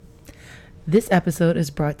This episode is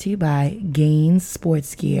brought to you by Gaines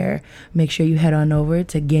Sports Gear. Make sure you head on over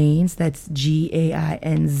to Gaines, that's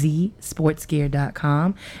Gainz,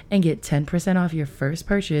 sportsgear.com, and get 10% off your first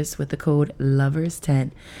purchase with the code LOVERS10.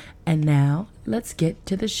 And now, let's get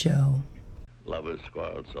to the show. Lovers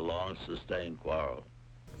quarrel. It's a long, sustained quarrel.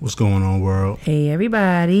 What's going on, world? Hey,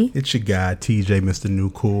 everybody. It's your guy, TJ, Mr. New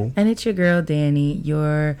Cool. And it's your girl, Danny,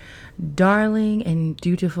 your darling and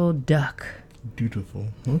dutiful duck. Dutiful.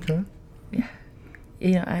 Okay. Yeah.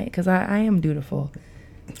 You know, because I am dutiful.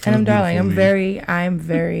 And I'm darling. I'm very,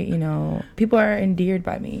 people are endeared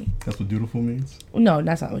by me. That's what dutiful means? No,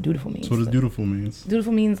 that's not what dutiful means. So what does dutiful means?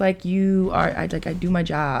 Dutiful means like you are, I do my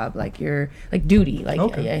job, like you're, like duty. Like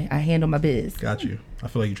okay. I handle my biz. Got you. I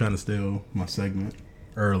feel like you're trying to steal my segment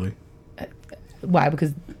early. Why?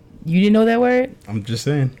 Because you didn't know that word? I'm just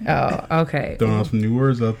saying. Oh, okay. Throwing out some new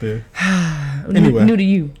words out there. Anyway. New to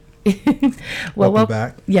you. Welcome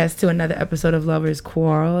back. Yes, to another episode of Lovers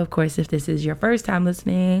Quarrel. Of course, if this is your first time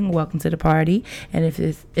listening, welcome to the party. And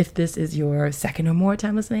if this is your second or more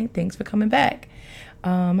time listening, thanks for coming back.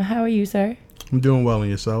 How are you, sir? I'm doing well.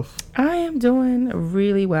 And yourself? I am doing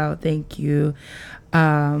really well, thank you.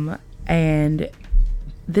 And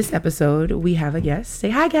this episode, we have a guest.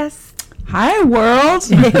 Say hi, guest. Hi, world.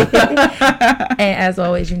 And as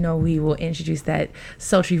always, we will introduce that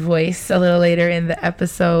sultry voice a little later in the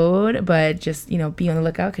episode, but just, be on the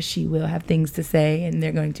lookout because she will have things to say and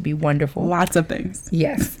they're going to be wonderful. Lots of things.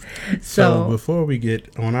 Yes. So before we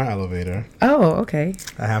get on our elevator. Oh, okay.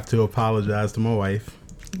 I have to apologize to my wife.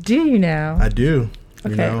 Do you now? I do.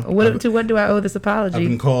 Okay. What do I owe this apology? I've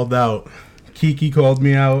been called out. Kiki called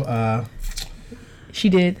me out. She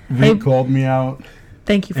did. Rick called me out.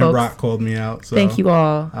 Thank you, folks. And Rock called me out. So, thank you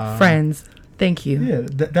all, friends. Thank you. Yeah,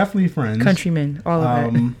 definitely friends. Countrymen, all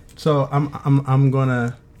of it. So I'm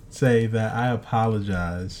gonna say that I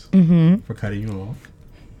apologize for cutting you off.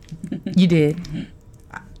 You did.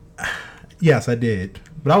 Yes, I did,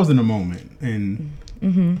 but I was in the moment, and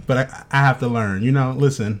but I have to learn.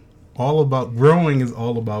 Listen, growing is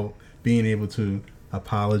all about being able to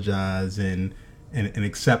apologize and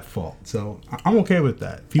accept fault. So I'm okay with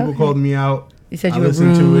that. People called me out. You said you were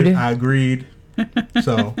rude. To it. I agreed.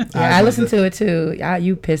 So I listened to it too.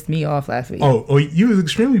 You pissed me off last week. Oh, you was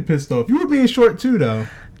extremely pissed off. You were being short too, though.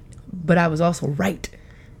 But I was also right,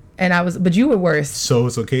 but you were worse. So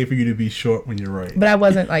it's okay for you to be short when you're right. But I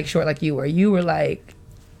wasn't like short like you were. You were like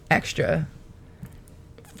extra.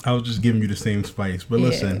 I was just giving you the same spice. But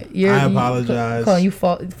listen, I apologize. Calling you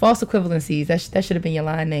false equivalencies. That should have been your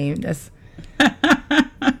line name. That's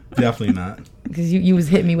definitely not. Because you was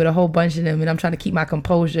hitting me with a whole bunch of them, and I'm trying to keep my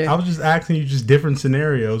composure. I was just asking you just different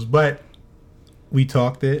scenarios, but we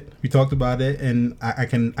talked about it, and I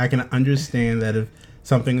can understand that if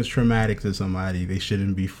something is traumatic to somebody, they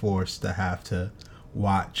shouldn't be forced to have to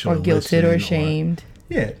watch or guilted or ashamed.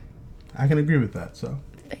 Yeah, I can agree with that. So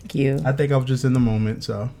thank you. I think I was just in the moment.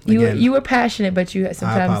 So you were passionate, but sometimes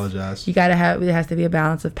I apologize. You gotta have there has to be a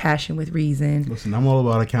balance of passion with reason. Listen, I'm all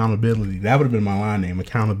about accountability. That would have been my line name,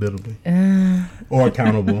 accountability, or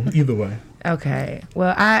accountable, either way. Okay.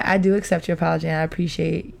 Well, I do accept your apology, and I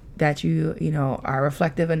appreciate that you are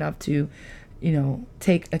reflective enough to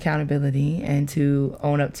take accountability and to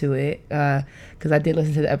own up to it. Because I did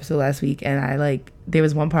listen to the episode last week, and there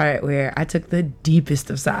was one part where I took the deepest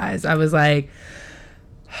of sighs. I was like.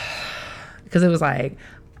 Because it was like,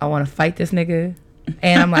 I want to fight this nigga,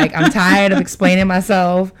 and I'm tired of explaining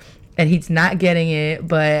myself, and he's not getting it.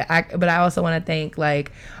 But I also want to thank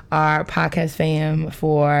our podcast fam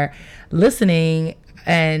for listening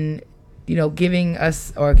and giving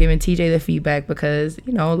us or giving TJ the feedback, because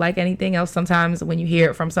like anything else, sometimes when you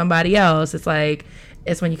hear it from somebody else, it's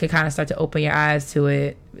when you can kind of start to open your eyes to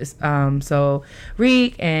it. So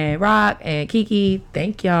Reek and Rock and Kiki,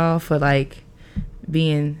 thank y'all for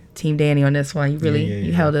being Team Danny on this one. You really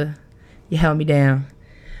you held me down.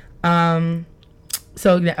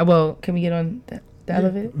 So can we get on the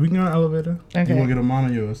elevator? We can go on the elevator. Okay. You want to get on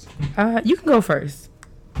mine or yours? You can go first.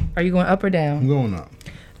 Are you going up or down? I'm going up.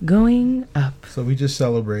 Going up. So we just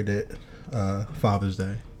celebrated Father's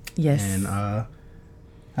Day. Yes. And I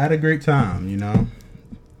had a great time.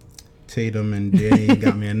 Tatum and Danny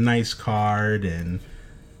got me a nice card and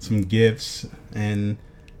some gifts, and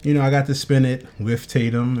I got to spend it with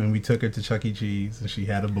Tatum, and we took her to Chuck E. Cheese, and she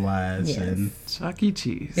had a blast. Yes. And Chuck E.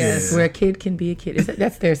 Cheese. Yes, where a kid can be a kid.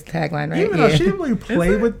 That's their tagline, right? Even though she didn't really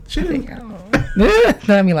play with. She didn't. No,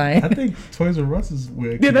 I'm lying. I think Toys R Us is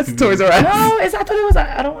where. Yeah, that's Toys R Us. No, I thought it was.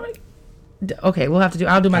 I don't want to. Okay, we'll have to do.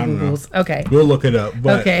 I'll do my Googles. Okay. We'll look it up.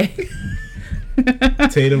 But okay.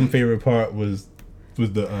 Tatum's favorite part was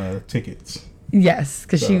the tickets. Yes,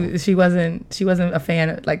 because So- she wasn't a fan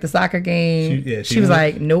of like the soccer game. She She was didn't-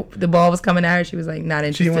 like, nope. The ball was coming at her. She was like, not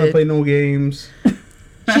She didn't want to interested. play no games.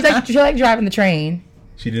 She liked driving the train.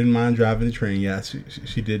 She didn't mind driving the train. Yes,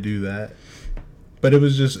 she did do that. But it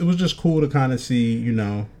was just cool to kind of see, you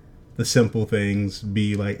know, the simple things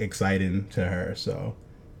be like exciting to her. So,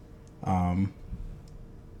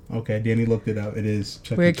 okay, Danny looked it up. It is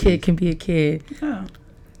Chuck Where E. a kid Cheese. can be a kid. Oh,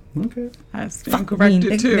 Okay, I stand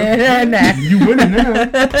corrected too. Nah. you winning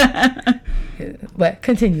now. But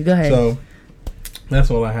continue. Go ahead. So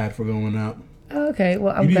that's all I had for going up. Okay.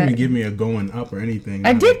 Well, You I'm didn't glad. even give me a going up or anything.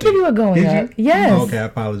 I did give you a going Did you? up. Yes. Okay, I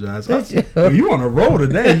apologize. Did you? Oh, you on a roll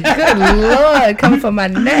today. Good Lord, coming from my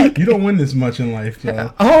neck. You don't win this much in life,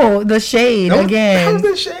 though. Oh, the shade How's again.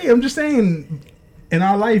 this shade? I'm just saying, in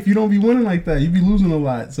our life, you don't be winning like that. You be losing a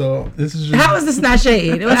lot. So this is just. How is this not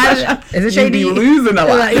shade? Is it You shady? be losing a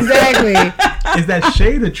lot. Exactly. Is that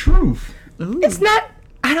shade of truth? It's not.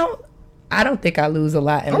 I don't think I lose a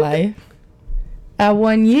lot in life. I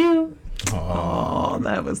won you. Oh,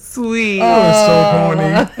 that was sweet.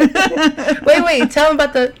 That was so corny. Wait. Tell him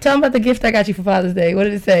about the gift I got you for Father's Day. What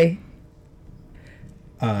did it say?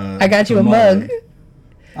 I got you the a mug.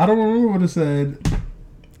 I don't remember what it said.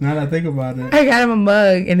 Now that I think about it. I got him a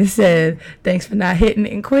mug and it said, "Thanks for not hitting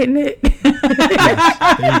it and quitting it."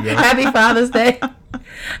 Yes, there you go. Happy Father's Day.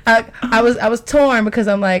 I was torn because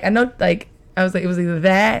I'm like, I know, like, I was like, it was either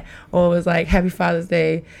that or it was like Happy Father's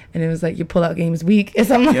Day, and it was like your pullout game is weak or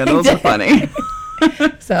something. Yeah, like those that. are funny.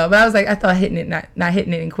 So, but I was like, I thought hitting it, not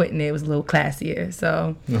hitting it and quitting it was a little classier.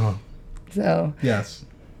 So, Yes.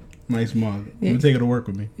 Nice mug. Yeah. I'm gonna take it to work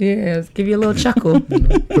with me. yeah, let's give you a little chuckle. You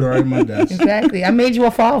know, put it right in my desk. Exactly. I made you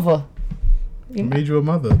a father. I made you a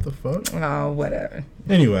mother. What the fuck? Oh, whatever.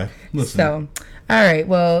 Anyway, listen. So, all right.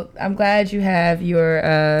 Well, I'm glad you have your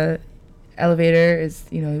elevator. Is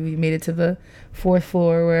you made it to the 4th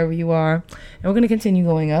floor wherever you are, and we're gonna continue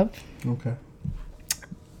going up Okay.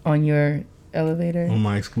 on your elevator. On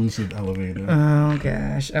my exclusive elevator. Oh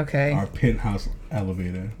gosh. Okay. Our penthouse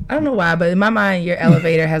elevator. I don't know why, but in my mind, your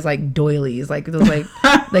elevator has like doilies, like those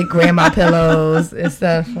like grandma pillows and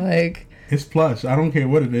stuff. Like It's plush. I don't care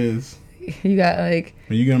what it is. you got like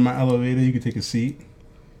When you get in my elevator, you can take a seat.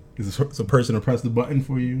 It's a person to press the button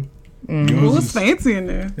for you. Mm-hmm. It Yours was is- fancy in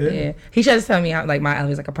there. yeah. He tried to tell me out like my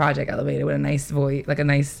elevator's like a project elevator with a nice voice, like a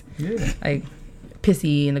nice Yeah. like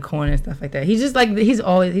pissy in the corner and stuff like that. He's just like he's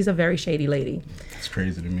a very shady lady. It's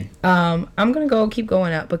crazy to me. I'm gonna keep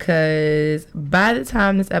going up because by the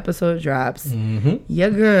time this episode drops, Mm-hmm.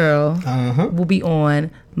 your girl Uh-huh. will be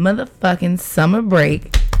on motherfucking summer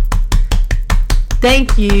break.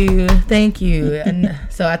 Thank you. And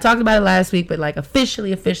so I talked about it last week, but like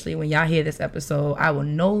officially, when y'all hear this episode, I will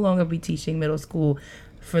no longer be teaching middle school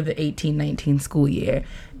for the 18-19 school year.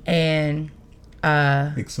 And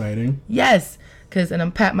Exciting. yes, and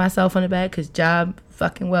I'm patting myself on the back because job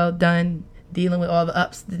fucking well done, dealing with all the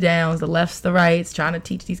ups, the downs, the lefts, the rights, trying to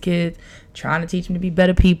teach these kids, trying to teach them to be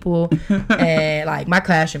better people. And like my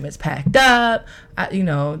classroom is packed up.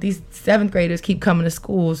 These 7th graders keep coming to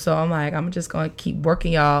school, so I'm like, I'm just gonna keep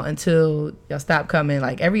working y'all until y'all stop coming.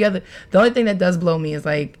 Like the only thing that does blow me is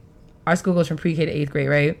like our school goes from pre-K to 8th grade,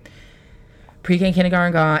 right? Pre-K and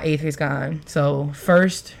kindergarten gone, 8th grade's gone. So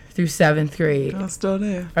 1st through 7th grade I'm still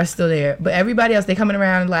there. are still there. But everybody else, they coming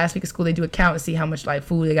around last week of school, they do a count and see how much like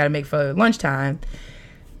food they got to make for lunchtime.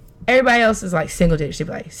 Everybody else is like single digits. They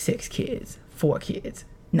be like 6 kids, 4 kids,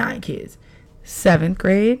 9 kids. 7th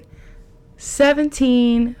grade,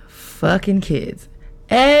 17 fucking kids.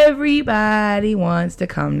 Everybody wants to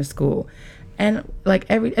come to school. And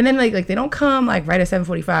then they don't come like right at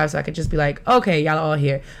 7:45, so I could just be like, okay, y'all all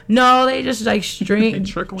here. No, they just like trickling in.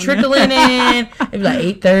 It'd be like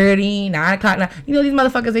 8:30, 9 o'clock. These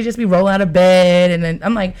motherfuckers, they just be rolling out of bed, and then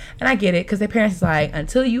I'm like, and I get it, because their parents is like,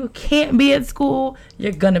 until you can't be at school,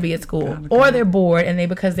 you're gonna be at school, or they're bored, and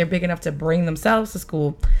because they're big enough to bring themselves to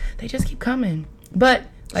school, they just keep coming. But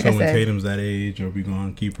like So I when said, Tatum's that age, are we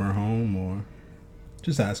gonna keep her home or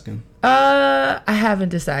just asking? I haven't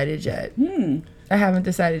decided yet. I haven't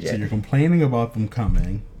decided So yet. you're complaining about them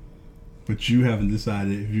coming, but you haven't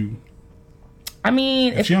decided if you. I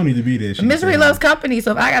mean, If she don't need to be there, she misery can loves company,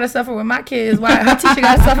 so if I gotta suffer with my kids, why her teacher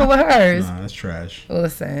gotta suffer with hers? Nah, that's trash.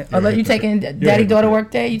 Listen, You're a you taking hypocrite. daddy You're a daughter hypocrite.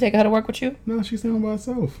 work day? You taking her to work with you? No, she's staying by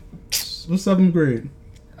herself. What's 7th grade?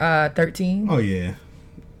 13. Oh yeah,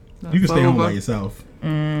 you can stay home by over. yourself.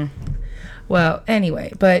 Well,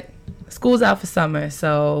 anyway, but school's out for summer,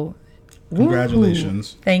 so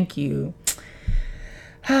Congratulations. woohoo. Thank you.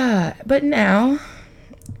 But now,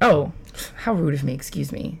 how rude of me,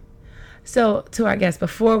 excuse me. So, to our guests,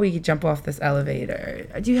 before we jump off this elevator,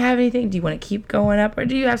 do you have anything? Do you want to keep going up, or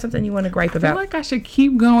do you have something you want to gripe I feel about? like I should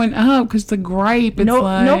keep going up because the gripe, it's No,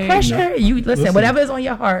 like... no pressure. No. You listen, Listen. whatever is on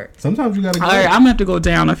your heart. Sometimes you gotta go. All right, I'm going to have to go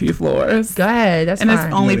down a few floors. Go ahead. That's And fine.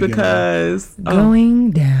 it's only You gotta get because...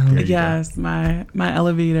 Going down. you go. Yes, my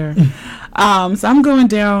elevator. So I'm going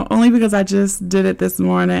down only because I just did it this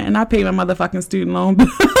morning and I paid my motherfucking student loan bill.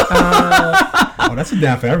 Oh, that's a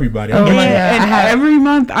down for everybody. Oh, my God. And I have- every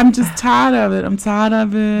month I'm just tired of it. I'm tired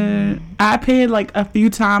of it. I pay it like a few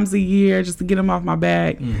times a year just to get them off my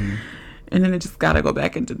back. Mm-hmm. And then it just got to go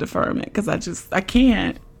back into deferment because I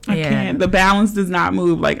can't. I Yeah. can't. The balance does not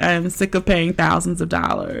move. Like, I am sick of paying thousands of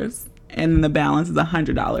dollars. And the balance is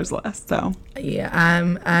 $100 less. So Yeah,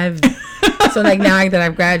 I've so like now that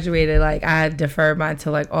I've graduated, like I deferred mine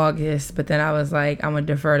till like August, but then I was like I'm gonna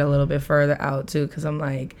defer it a little bit further out too, because I'm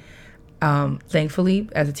like, thankfully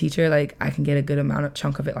as a teacher, like I can get a good amount of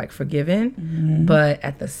chunk of it like forgiven, but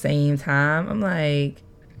at the same time I'm like,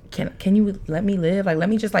 can you let me live? Like let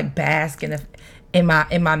me just like bask in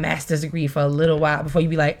my master's degree for a little while before you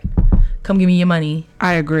be like, come give me your money.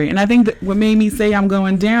 I agree. And I think that what made me say I'm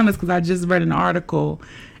going down is because I just read an article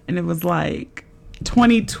and it was like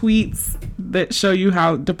 20 tweets that show you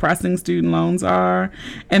how depressing student loans are.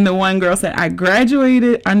 And the one girl said, I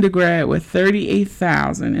graduated undergrad with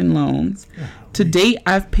 $38,000 in loans. To date,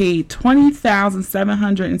 I've paid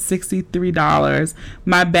 $20,763.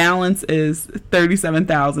 My balance is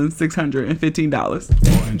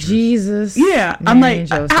 $37,615. Jesus. Yeah, I'm Mary like,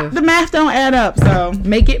 Joseph. the math don't add up. So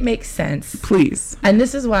Make it make sense. please. And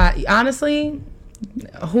this is why, honestly,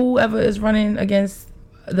 whoever is running against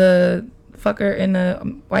the fucker in the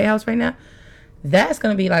White House right now, that's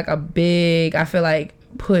going to be like a big, I feel like,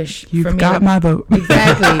 push for You've me. got my vote.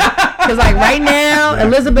 Exactly. Because like right now,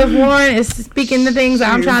 Elizabeth Warren is speaking the things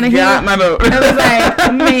that I'm trying to hear. Got my vote. I was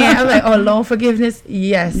like, man, I was like, oh, loan forgiveness,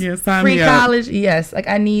 yes. Yeah, sign Free me up. college, yes. Like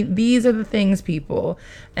I need, these are the things, people.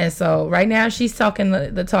 And so right now she's talking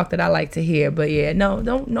the talk that I like to hear. But yeah, no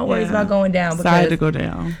worries about going down. Decided to Because, go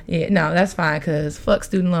down. yeah, no, that's fine. Because fuck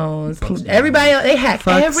student loans. student Everybody else, they hack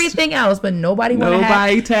Fuck everything else, but nobody want to hack.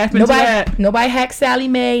 Nobody tap into that. Nobody hack Sally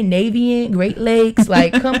Mae, Navient, Great Lakes.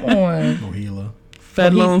 Like, come on. Mohila,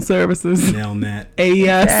 Fed he- Loan Services. Nelnet.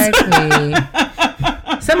 AES. Exactly.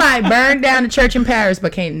 Somebody burned down the church in Paris,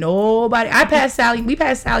 but can't nobody. We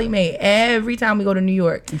pass Sally Mae every time we go to New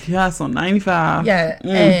York. Yes, on 95. Yeah,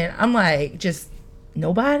 and I'm like, just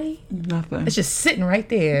nobody. Nothing. It's just sitting right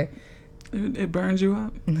there. It burns you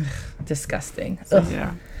up. Disgusting. So, Ugh.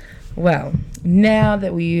 yeah. Well, now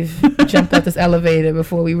that we've jumped out this elevator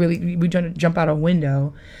before we jump out a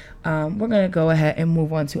window, we're gonna go ahead and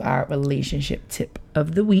move on to our relationship tip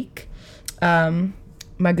of the week.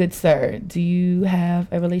 My good sir, do you have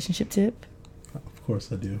a relationship tip? Of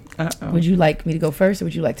course I do. Uh-oh. Would you like me to go first, or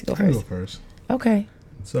would you like to go I can go first? first. Okay.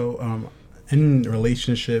 So, in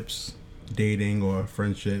relationships, dating, or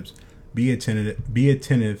friendships, be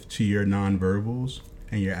attentive to your nonverbals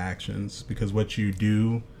and your actions, because what you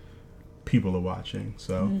do, people are watching.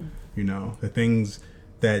 So, you know, the things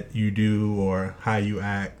that you do or how you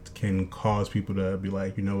act can cause people to be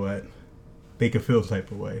like, you know what, they could feel the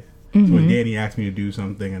type of way. So when Danny asked me to do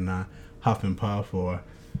something and I huff and puff, or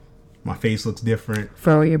my face looks different,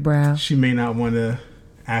 Furrow your brow. she may not want to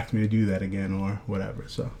ask me to do that again or whatever.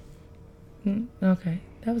 So Okay,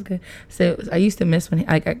 that was good. So I used to miss when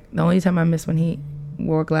the only time I miss when he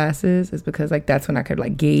wore glasses is because like that's when I could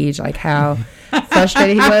like gauge like how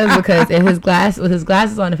frustrated he was, because with his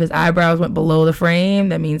glasses on, if his eyebrows went below the frame,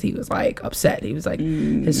 that means he was like upset. He was like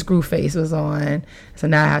his screw face was on. So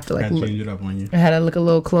now I have to like gotta change it up on you. I had to look a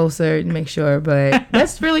little closer to make sure. But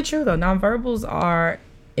that's really true though. Nonverbals are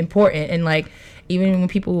important, and like even when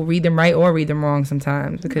people read them right or read them wrong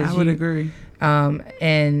sometimes, because I would agree.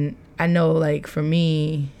 and I know like for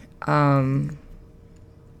me, I'm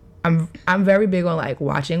very big on like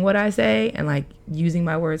watching what I say and like using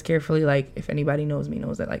my words carefully. Like if anybody knows me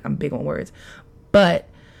knows that like I'm big on words, but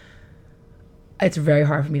it's very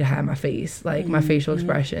hard for me to hide my face, like my facial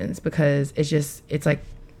expressions, because it's just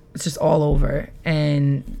all over,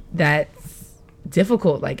 and that's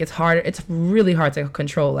difficult. Like it's really hard to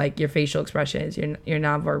control like your facial expressions, your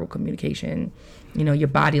nonverbal communication, you know, your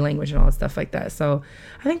body language and all that stuff like that. So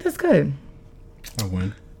I think that's good. I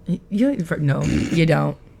win. No, you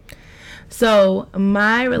don't. So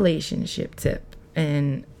my relationship tip,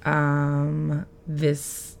 and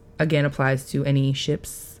this again applies to any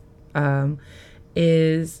ships,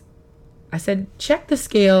 is I said check the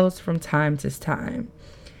scales from time to time.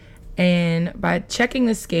 And by checking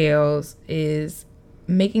the scales is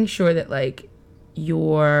making sure that like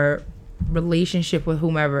your relationship with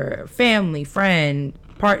whomever, family, friend,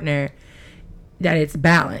 partner, that it's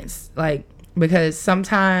balanced. Like, because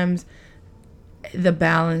sometimes the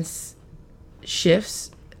balance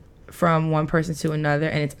shifts from one person to another,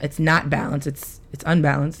 and it's not balanced. It's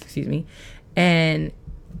unbalanced. Excuse me. And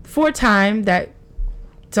for a time, that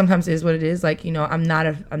sometimes is what it is. Like, you know, I'm not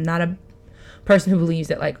a person who believes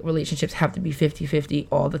that like relationships have to be 50-50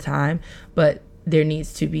 all the time, but there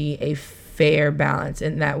needs to be a fair balance,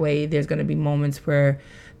 and that way there's going to be moments where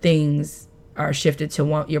things are shifted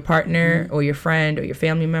to your partner or your friend or your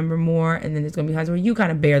family member more, and then there's going to be times where you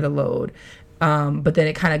kind of bear the load. But then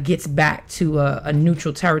it kind of gets back to a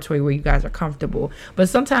neutral territory where you guys are comfortable. But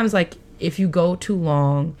sometimes, like, if you go too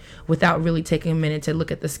long without really taking a minute to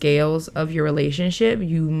look at the scales of your relationship,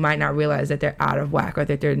 you might not realize that they're out of whack, or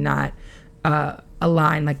that they're not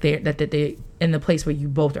aligned, like that they in the place where you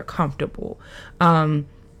both are comfortable.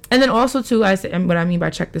 And then also too, and what I mean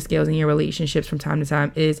by check the scales in your relationships from time to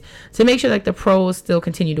time is to make sure like the pros still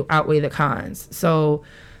continue to outweigh the cons. So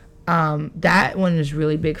that one is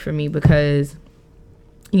really big for me because,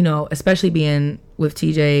 you know, especially being with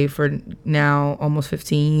TJ for now almost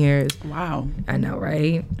 15 years. Wow. I know,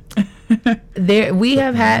 right? We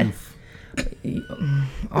have had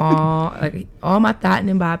all my thought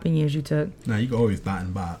and bopping years you took. Nah, you can always thought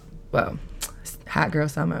and bop. Well, hot girl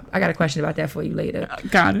summer. I got a question about that for you later.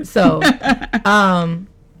 Got it. So,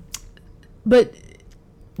 but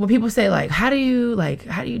when people say like, how do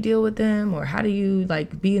you deal with them, or how do you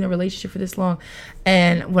like be in a relationship for this long?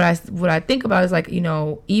 And what I think about is like, you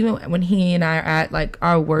know, even when he and I are at like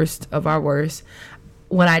our worst of our worst,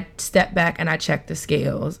 when I step back and I check the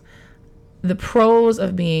scales, the pros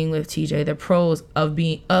of being with TJ, the pros of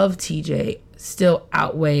being of TJ still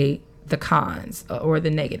outweigh the cons or the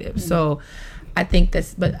negatives. So I think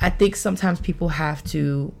but I think sometimes people have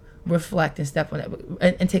to reflect and step on it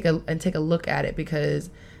and take a look at it, because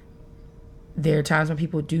there are times when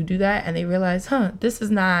people do that and they realize, this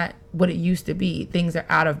is not what it used to be. Things are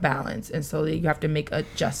out of balance, and so you have to make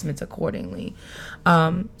adjustments accordingly.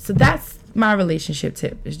 So that's my relationship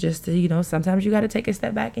tip, is just to, you know, sometimes you got to take a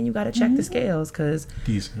step back and you got to check the scales, because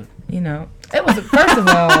Decent. You know, it was, first of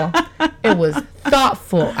all, it was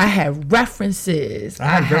thoughtful. I had references.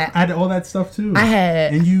 I had all that stuff too.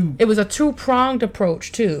 It was a two-pronged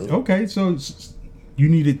approach too. Okay, so you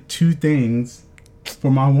needed two things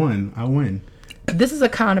for my one. I win. This is a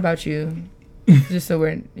con about you, just so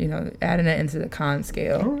we're, you know, adding that into the con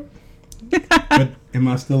scale. All right. But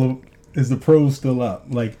is the pros still up?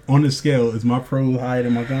 Like, on the scale, is my pros higher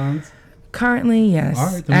than my cons? Currently, yes. All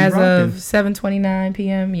right, as of 7:29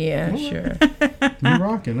 p.m., yeah, sure. You're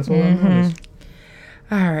rocking. That's all I noticed.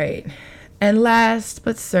 All right. And last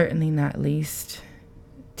but certainly not least,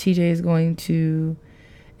 TJ is going to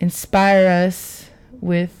inspire us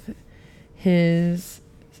with his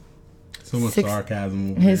so much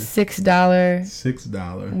sarcasm. His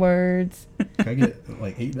 $6 words. Can I get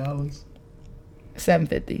like $8?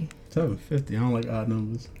 $7.50. $7.50. I don't like odd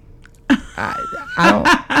numbers.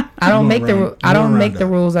 I don't make the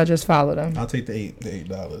rules. I just follow them. I'll take the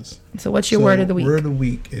 $8. So what's your word of the week? Word of the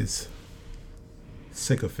week is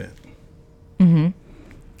sycophant. Oh,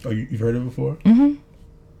 you've heard it before? So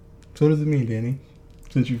what does it mean, Danny?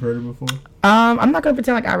 Since you've heard it before? I'm not gonna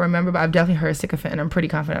pretend like I remember, but I've definitely heard sycophant, and I'm pretty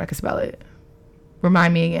confident I can spell it.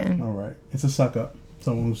 Remind me again. All right. It's a suck up.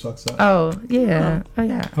 Someone who sucks up. Oh, yeah. Oh,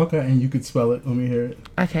 yeah. Okay, and you could spell it. Let me hear it.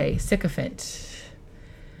 Okay, sycophant.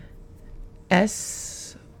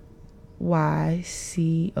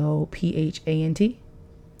 SYCOPHANT.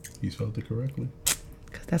 You spelled it correctly.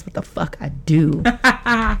 Because that's what the fuck I do.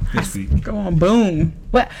 This week. Go on, boom.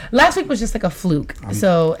 But last week was just like a fluke.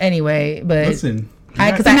 So anyway, but listen. Now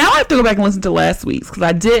I have to go back and listen to last week's, because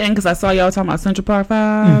I didn't, because I saw y'all talking about Central Park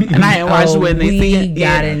 5 and I didn't watch it when they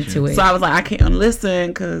got into it. So I was like, I can't listen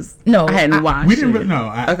because I hadn't watched we didn't, it. No,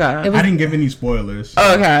 I didn't give any spoilers.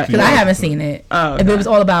 Okay. Because I haven't seen it. Oh, okay. But it was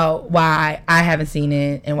all about why I haven't seen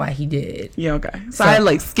it and why he did. Yeah, okay. So I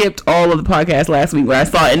like skipped all of the podcast last week where I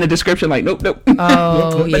saw it in the description like, nope.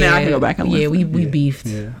 Oh, but now I can go back and listen. Yeah, we beefed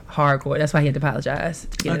hardcore. That's why he had to apologize.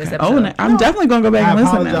 Okay. I'm definitely going to go back and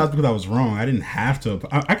listen now. I apologized because I was wrong. I didn't have to.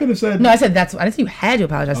 I could have said... No, I said I didn't say you had to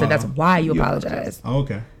apologize. I said that's why you apologized. Oh,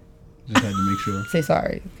 okay. Just had to make sure. Say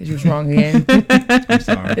sorry, because you was wrong again. I'm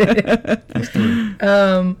sorry. That's three.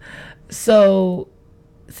 So,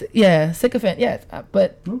 yeah, sycophant, yes.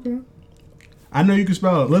 But... Okay. I know you can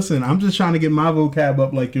spell it. Listen, I'm just trying to get my vocab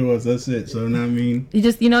up like yours. That's it. So, you know what I mean? You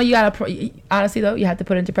gotta... honestly, though, you have to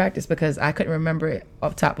put it into practice, because I couldn't remember it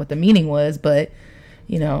off top what the meaning was, but...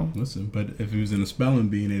 you know. Listen, but if it was in a spelling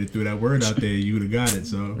bee and they threw that word out there, you would have got it.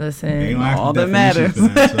 So Listen, they don't ask all for that definitions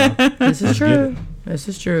for that, so this is let's get true. it. This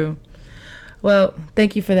is true. Well,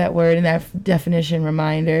 thank you for that word and that definition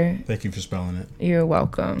reminder. Thank you for spelling it. You're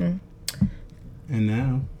welcome. And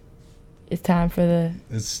now It's time for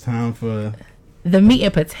it's time for the meat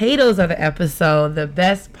and potatoes of the episode. The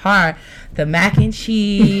best part, the mac and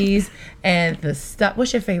cheese and the stuff.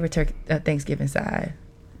 What's your favorite Thanksgiving side?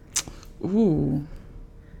 Ooh.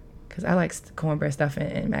 Because I like cornbread stuffing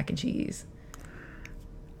and mac and cheese.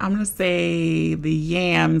 I'm going to say the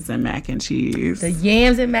yams and mac and cheese. The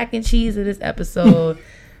yams and mac and cheese of this episode.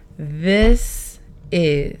 This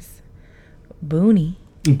is Booney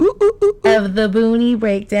of the Booney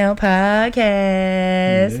Breakdown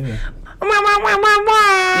Podcast. yeah.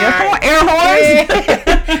 Yeah, come on, air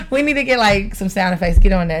horns. We need to get like some sound effects.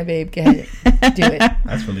 Get on that, babe. Go ahead. Do it.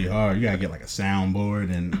 That's really hard. You gotta get like a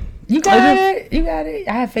soundboard and You got it. You got it.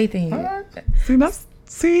 I have faith in you.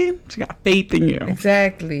 See, she got faith in you.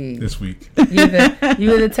 Exactly. this week.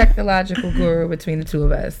 You're the technological guru between the two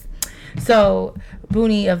of us. So,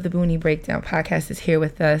 Booney of the Booney Breakdown Podcast is here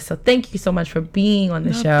with us. So, thank you so much for being on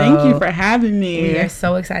the show. Thank you for having me. We are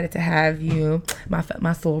so excited to have you, my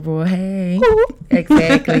soror. Hey,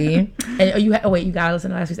 exactly. And you gotta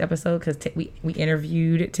listen to last week's episode because we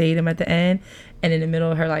interviewed Tatum at the end, and in the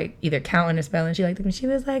middle of her like either counting or spelling, she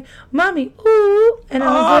was like, "Mommy, ooh," and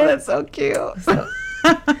I was like, that's so cute. so,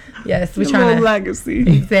 yes, we're Your trying little to legacy.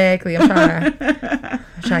 exactly. I'm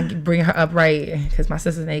trying to bring her up right because my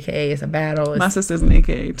sister's an AKA. It's a battle. My sister's an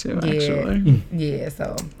AKA too, actually. Yeah,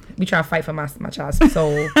 so we try to fight for my child's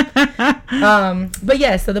soul. But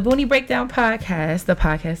yeah, so the Booney Breakdown Podcast, the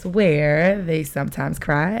podcast where they sometimes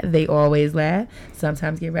cry, they always laugh,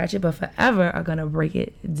 sometimes get ratchet, but forever are gonna break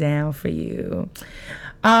it down for you.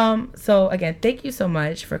 So again, thank you so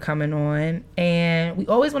much for coming on. And we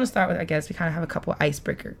always want to start with, I guess, we kind of have a couple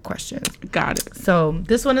icebreaker questions. Got it. So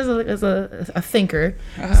this one is a thinker.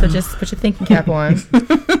 So just put your thinking cap on.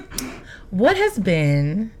 What has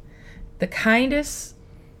been the kindest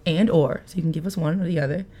so you can give us one or the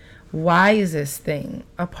other, wisest thing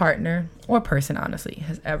a partner or person, honestly,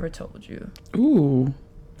 has ever told you? Ooh.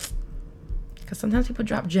 Because sometimes people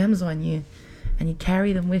drop gems on you and you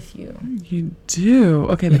carry them with you. You do.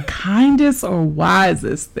 Okay, the kindest or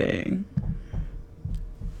wisest thing.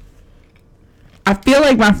 I feel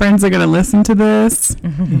like my friends are going to listen to this.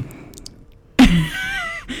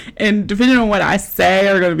 And depending on what I say,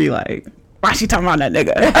 are going to be like, why she talking about that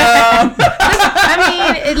nigga?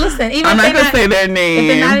 I mean, listen, even I'm if not going to say their name. if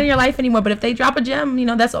they're not in your life anymore, but if they drop a gem,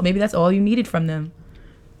 that's all you needed from them.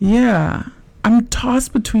 Yeah. I'm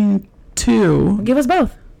tossed between two. Give us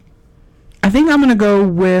both. I think I'm going to go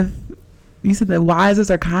with, you said the wisest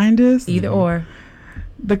or kindest? Either or.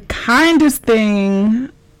 The kindest thing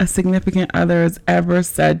a significant other has ever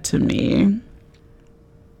said to me.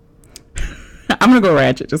 I'm going to go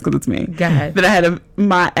ratchet just because it's me. Go ahead. That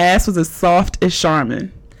my ass was as soft as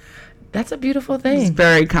Charmin. That's a beautiful It's thing.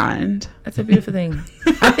 very kind. That's a beautiful thing.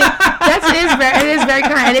 I think it is very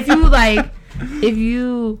kind. And if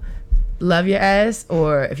you love your ass,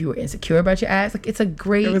 or if you were insecure about your ass, like, it's a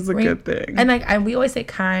great. It was a good thing. And we always say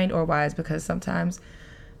kind or wise because sometimes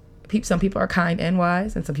some people are kind and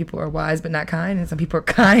wise, and some people are wise but not kind, and some people are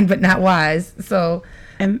kind but not wise. So,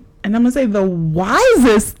 And I'm gonna say the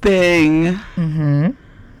wisest thing.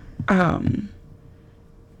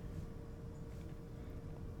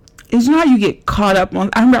 Is how you get caught up on.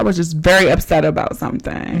 I remember I was just very upset about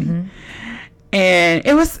something. And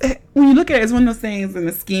it was, when you look at it, it's one of those things in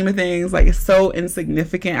the scheme of things, like, it's so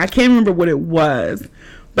insignificant. I can't remember what it was,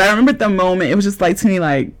 but I remember at the moment, it was just like, to me,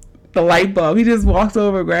 like, the light bulb. He just walked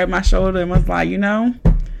over, grabbed my shoulder, and was like,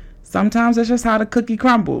 sometimes that's just how the cookie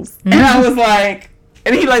crumbles. And I was like,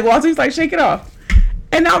 and he like walked, he was like, shake it off.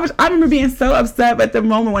 And I remember being so upset, but at the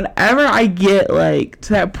moment, whenever I get like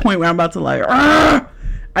to that point where I'm about to like, I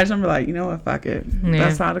just remember like, you know what, fuck it. Yeah.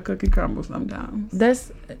 That's how the cookie crumbles sometimes.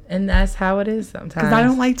 that's how it is sometimes. Because I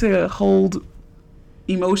don't like to hold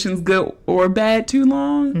emotions, good or bad, too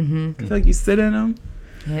long. I feel like you sit in them.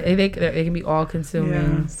 Yeah, they can be all consuming.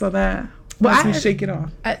 Yeah, so that. Well, Well, shake it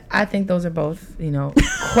off. I think those are both,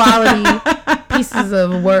 quality pieces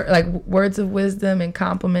of words of wisdom and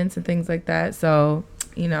compliments and things like that. So,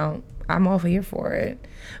 I'm all here for it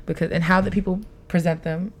and how the people present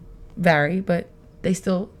them vary, but you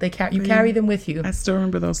carry them with you. I still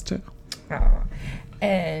remember those two. Oh.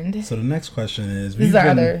 And So the next question is, This is our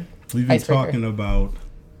other we've been icebreaker. talking about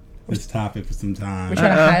this topic for some time. we're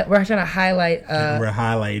trying to highlight We're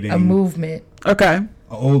highlighting a movement. Okay. an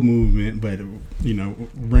old movement, but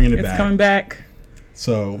bringing it It's back. coming back.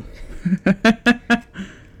 So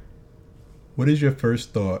What is your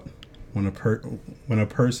first thought when a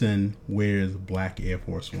person wears black Air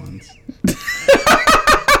Force Ones?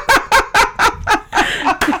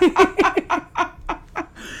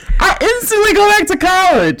 I instantly go back to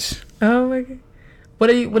college. Oh my god.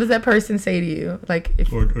 What does that person say to you? Like,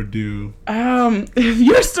 if Or do If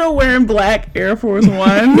you're still wearing black Air Force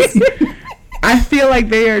Ones, I feel like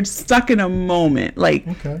they are stuck in a moment. Like,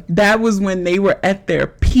 Okay. that was when they were at their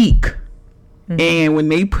peak. And when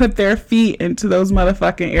they put their feet into those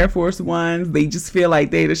motherfucking Air Force Ones, they just feel like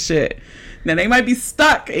they the shit. Now, they might be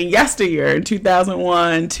stuck in yesteryear in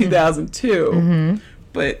 2001, 2002.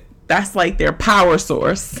 But that's like their power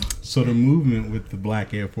source. So the movement with the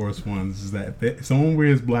black Air Force Ones is that if someone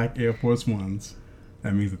wears black Air Force Ones,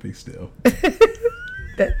 that means that they steal.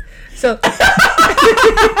 so.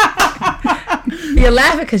 You're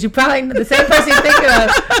laughing because you probably the same person you're thinking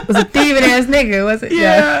of was a thieving ass nigga, wasn't it?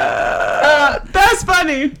 Yeah. That's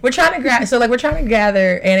funny. We're trying to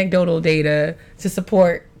gather anecdotal data to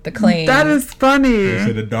support the claim. That is funny.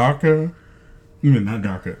 So the darker, not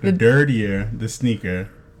darker, the dirtier the sneaker,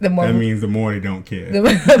 the more that means the more they don't care.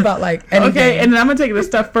 about like anything. Okay, and then I'm gonna take it a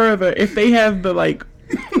step further. If they have the like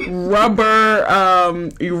rubber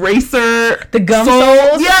eraser, the gum sole-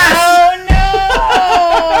 soles. Yes. Oh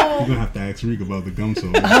no. You're gonna have to ask Reek about the gum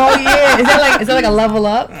sole. Oh yeah. Is that like a level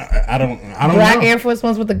up? I don't Black know. Air Force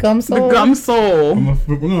Ones with the gum sole. The gum sole.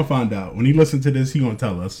 We're gonna find out. When he listens to this, he gonna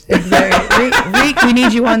tell us. Exactly. Reek, we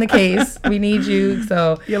need you on the case. We need you.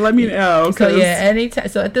 So Yeah, let me know. So 'cause- yeah, anytime.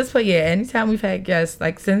 So at this point, yeah, anytime we've had guests,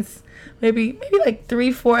 like since maybe like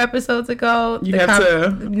 3-4 episodes ago, you have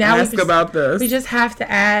to ask about this. We just have to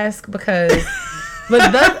ask because,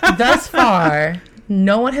 but thus far,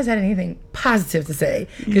 no one has had anything positive to say.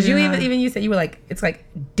 Because you even you said you were like, it's like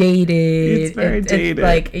dated. It's very dated. It's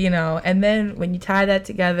like, and then when you tie that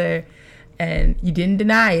together. And you didn't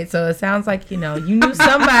deny it, so it sounds like you knew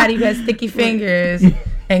somebody who had sticky fingers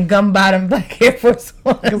and gum bottom black Air Force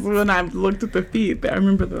Ones. Because when I looked at the feet, I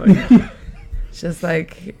remember the Just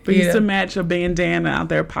like they used to match a bandana out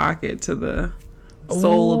their pocket to the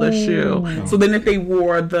sole of the shoe. So then if they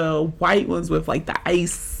wore the white ones with like the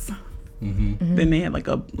ice, then they had like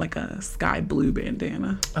a sky blue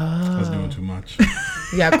bandana. I was doing too much.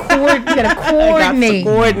 You gotta coordinate.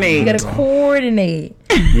 You gotta coordinate.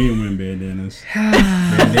 We didn't win bandanas.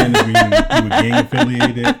 Bandanas mean you were gang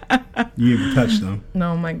affiliated. You didn't touch them.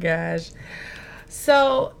 Oh my gosh.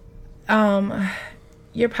 So,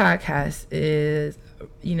 your podcast is,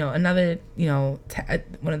 another,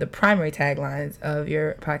 one of the primary taglines of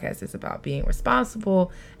your podcast is about being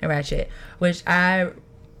responsible and ratchet, which I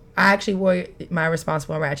actually wore my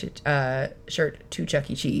responsible and ratchet shirt to Chuck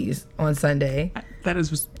E. Cheese on Sunday. That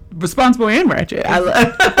is responsible and ratchet. I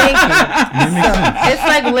love. Thank you. It's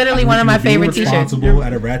like literally one of my favorite t-shirts. Responsible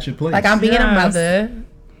at a ratchet place. Like I'm being a mother,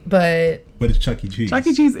 but it's Chuck E. Cheese. Chuck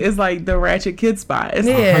E. Cheese is like the ratchet kid spot. It's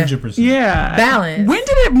 100%. Yeah. balance. When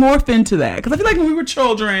did it morph into that? Because I feel like when we were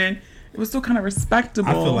children, it was still kind of respectable.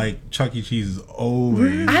 I feel like Chuck E. Cheese is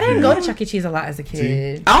always. I didn't go to Chuck E. Cheese a lot as a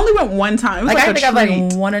kid. I only went one time. It was Like I a think I've like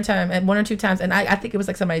treat. one or two times, and I think it was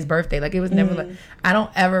like somebody's birthday. Like it was never like I don't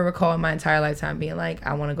ever recall in my entire lifetime being like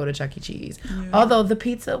I want to go to Chuck E. Cheese. Yeah. Although the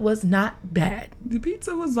pizza was not bad. The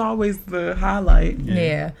pizza was always the highlight.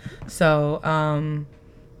 Yeah. So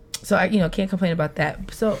so I can't complain about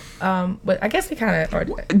that. So but I guess we kind of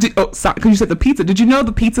Sorry, because you said the pizza. Did you know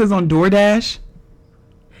the pizza is on DoorDash?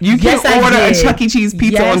 You can Yes, I order a did. Chuck E. Cheese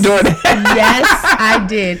pizza on Yes. DoorDash. Yes, I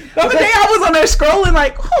did. The other day I was on there scrolling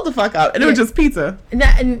like, hold the fuck up. And it was Yeah. just pizza.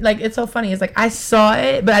 And like it's so funny. It's like I saw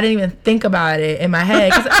it, but I didn't even think about it in my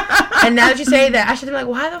head. And now that you say that, I should be like,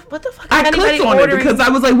 what the fuck? Is I anybody clicked on it ordering? because I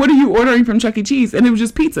was like, what are you ordering from Chuck E. Cheese? And it was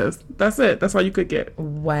just pizzas. That's it. That's all you could get.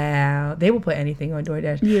 Wow, they will put anything on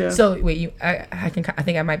DoorDash. Yeah. So wait, I think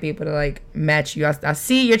I might be able to like match you. I'll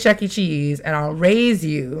see your Chuck E. Cheese and I'll raise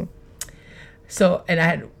you. So and I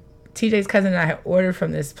had TJ's cousin and I had ordered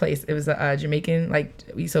from this place. It was a Jamaican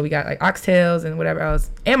we got like oxtails and whatever else,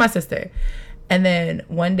 and my sister. And then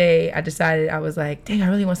one day I decided I was like, dang, I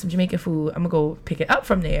really want some Jamaican food. I'm gonna go pick it up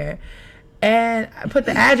from there. And I put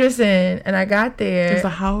the address in, and I got there. There's a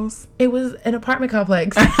house. It was an apartment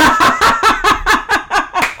complex. Because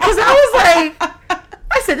I was like,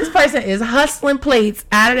 I said, this person is hustling plates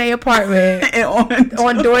out of their apartment And on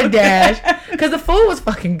DoorDash. because the food was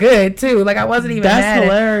fucking good too. Like I wasn't even That's mad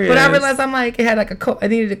hilarious. But I realized I'm like, it had like a code. I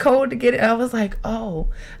needed a code to get it. I was like, oh,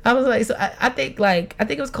 I was like, so I think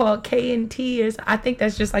it was called K&T or something. I think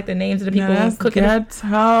that's just like the names of the people cooking. That's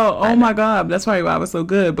how. Oh my god, that's probably why it was so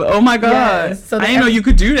good. But oh my god, Yes, so I didn't know you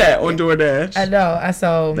could do that on DoorDash. I know. I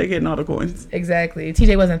saw. They getting all the coins. Exactly.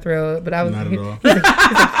 TJ wasn't thrilled, but I was. Not at all. He's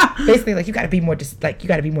like, basically, like you got to be more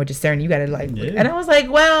discerning. You got to like. Yeah. And I was like,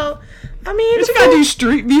 well, I mean, You gotta do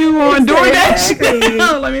Street View on DoorDash. Exactly.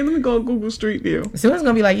 Let me go Google Street View. So it's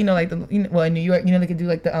gonna be like in New York, they could do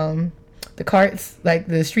like the carts, like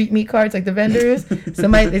the street meat carts, like the vendors.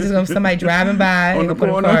 Somebody driving by On the put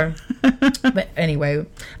a corner. car. But anyway,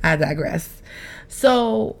 I digress.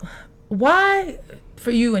 So why,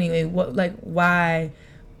 for you anyway? Why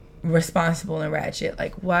Responsible and Ratchet?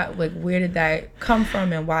 Where did that come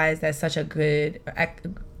from, and why is that such a good,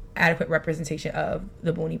 adequate representation of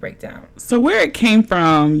the Boonie Breakdown? So where it came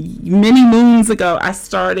from, many moons ago, I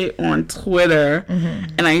started on Twitter,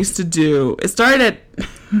 and I used to do. It started at.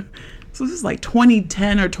 So this is like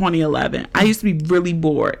 2010 or 2011. I used to be really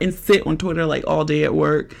bored and sit on Twitter like all day at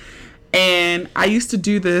work. And I used to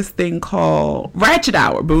do this thing called Ratchet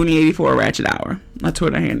Hour, Boonie84 Ratchet Hour, my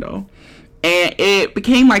Twitter handle. And it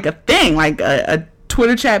became like a thing, like a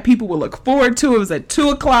Twitter chat people would look forward to. It was at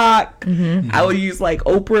 2:00. I would use like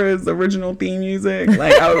Oprah's original theme music.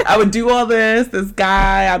 Like I would do all this. This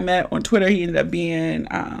guy I met on Twitter, he ended up being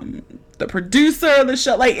the producer of the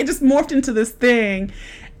show. Like it just morphed into this thing.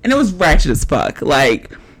 And it was ratchet as fuck.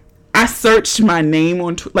 Like, I searched my name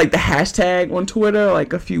on, the hashtag on Twitter,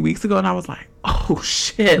 like, a few weeks ago, and I was like, oh,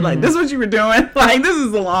 shit. Like, this is what you were doing? Like, this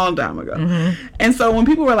is a long time ago. And so when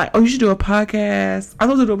people were like, oh, you should do a podcast. I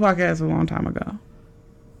was supposed to do a podcast a long time ago.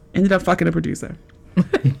 Ended up fucking a producer.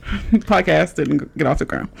 Podcast didn't get off the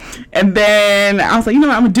ground. And then I was like, you know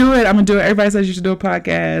what? I'm going to do it. Everybody says you should do a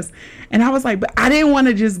podcast. And I was like, but I didn't want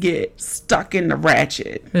to just get stuck in the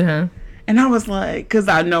ratchet. And I was like, because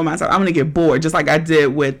I know myself, I'm going to get bored, just like I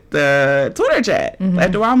did with the Twitter chat.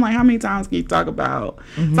 After a while, I'm like, how many times can you talk about?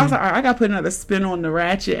 So I was like, all right, I got to put another spin on the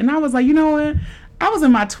ratchet. And I was like, you know what? I was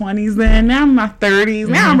in my 20s then. Now I'm in my 30s.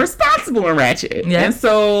 Now I'm responsible and ratchet. And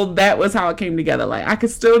so that was how it came together. Like, I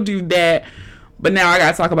could still do that, but now I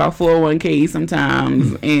got to talk about 401k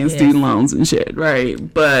sometimes and student loans and shit, right?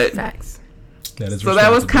 But Facts. So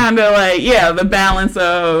that was kind of like, the balance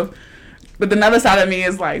of... But the other side of me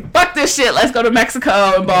is like, fuck this shit. Let's go to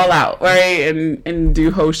Mexico and ball out, right? And do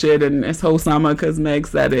whole shit and it's whole summer because Meg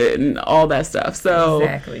said it and all that stuff. So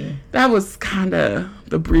that was kind of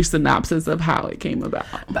the brief synopsis of how it came about.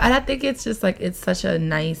 But I think it's just like, it's such a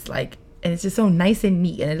nice, like, and it's just so nice and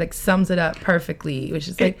neat and it like sums it up perfectly, which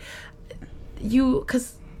is like,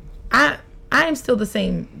 because I am still the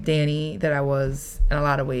same Danny that I was in a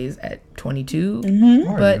lot of ways at 22.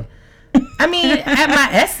 But I mean, at my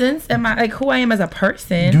essence, at my who I am as a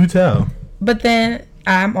person. Do tell. But then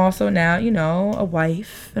I'm also now, a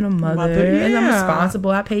wife and a mother, and I'm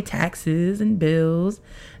responsible. I pay taxes and bills,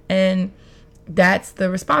 and that's the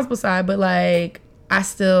responsible side. But like, I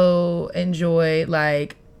still enjoy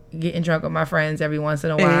like getting drunk with my friends every once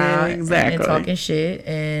in a while, and talking shit,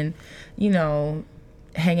 and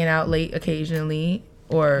hanging out late occasionally,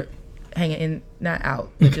 or hanging not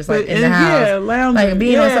out, but just like in the house, like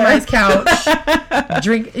being on somebody's couch,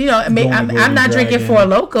 drink. I'm not drinking Four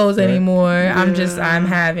Locos anymore. I'm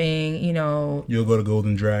having, You'll go to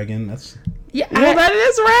Golden Dragon. That's that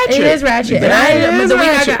is ratchet. It is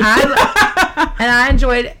ratchet. And I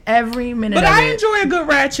enjoyed every minute of it. But I enjoy a good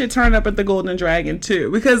ratchet turn up at the Golden Dragon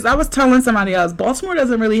too, because I was telling somebody else, Baltimore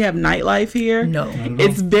doesn't really have nightlife here. No,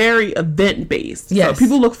 it's very event based. Yes. So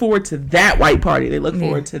people look forward to that white party. They look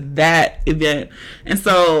forward to that event, and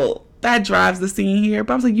so that drives the scene here.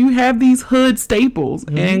 But I was like, you have these hood staples,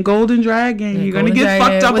 and Golden Dragon, you're gonna get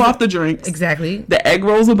fucked up off the drinks. Exactly. The egg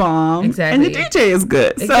rolls a bomb. Exactly. And the DJ is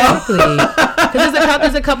good. Exactly. Because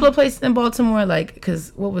there's a couple of places in Baltimore, like,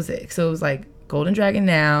 because what was it? So it was like Golden Dragon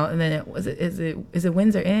now, and then is it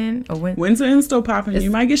Windsor Inn or Windsor Inn still popping? You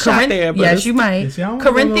might get shot there, but yes, you might.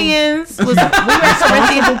 Corinthians was we were at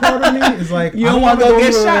Corinthians. Part of me is like, you don't want to go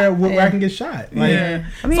get shot where I can get shot. Like,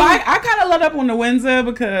 I mean, so I kind of let up on the Windsor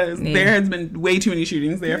because there has been way too many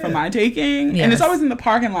shootings there for my taking, and it's always in the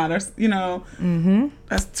parking lot, or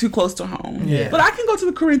that's too close to home. But I can go to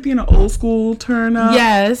the Corinthian old school turn up.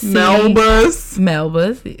 Yes, Melba's.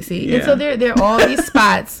 See, and so there are all these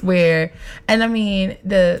spots where, and I mean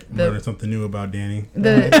learning something new about Danny.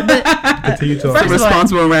 Continue talking.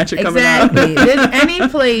 Responsible and ratchet coming out. Exactly. There's any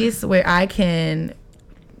place where I can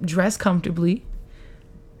dress comfortably,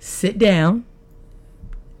 sit down,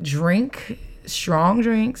 drink strong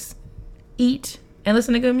drinks, eat, and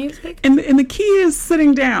listen to good music. And the key is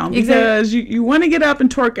sitting down, because you want to get up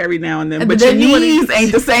and twerk every now and then, but then your knees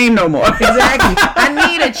ain't the same no more. Exactly. I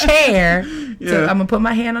need a chair. So I'm gonna put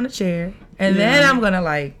my hand on the chair, and then I'm gonna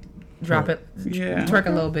like drop it, twerk a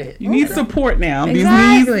little bit. You need support now.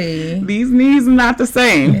 Exactly. These knees are not the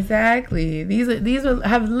same. Exactly. These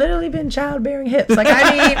have literally been childbearing hips. Like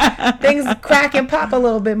I need things crack and pop a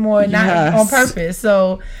little bit more, not on purpose.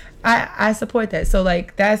 So I support that. So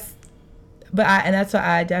like that's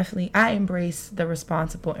why I embrace the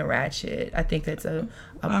responsible and ratchet. I think that's a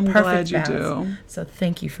I'm perfect glad you balance. do. So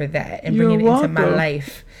thank you for that and You're bringing it into welcome. my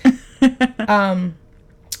life.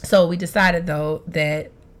 So we decided though that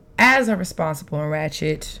as a responsible and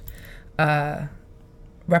ratchet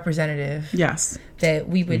representative, Yes, that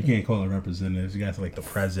we would. You can't call it representatives. You guys like the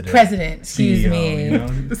president. Excuse CEO, me. You know?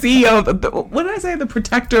 the CEO. What did I say? The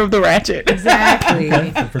protector of the ratchet. Exactly.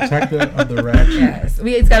 The protector of the ratchet. Yes,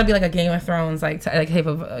 it's got to be like a Game of Thrones like type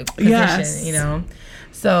of position, Yes. you know.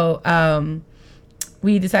 So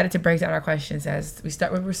we decided to break down our questions as we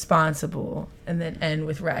start with responsible and then end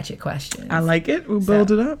with ratchet questions. I like it. We'll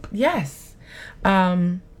build it up. Yes.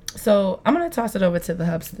 So I'm gonna toss it over to the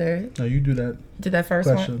hubster. No, you do that Did that first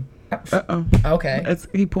question. Uh-oh. one? Okay.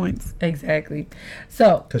 He points. Exactly.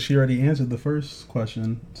 So Because she already answered the first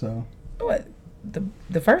question. So, what?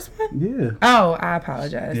 The first one? yeah. Oh, I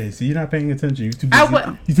apologize. Yeah, see, you're not paying attention. You're too busy.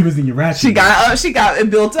 You're too busy in your ratchet. She got it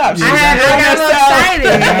built up. She I got a little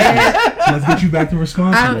excited. So let's get you back to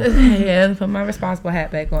responsible. Yeah, put my responsible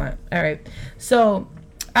hat back on. All right. So,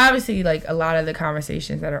 obviously, like a lot of the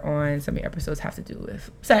conversations that are on some of the episodes have to do with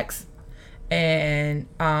sex and,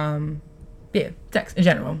 sex in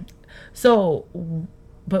general. So,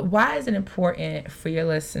 but why is it important for your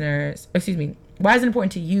listeners? Why is it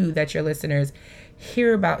important to you that your listeners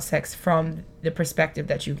hear about sex from the perspective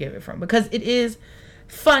that you give it from? Because it is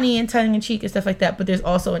funny and tongue in cheek and stuff like that, but there's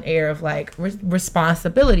also an air of like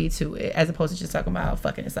responsibility to it, as opposed to just talking about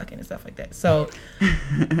fucking and sucking and stuff like that. So,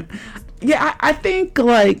 Yeah, I think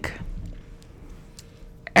like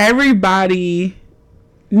everybody.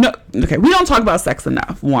 No, okay. We don't talk about sex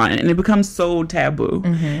enough. One, and it becomes so taboo.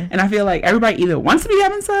 And I feel like everybody either wants to be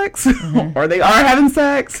having sex, or they are having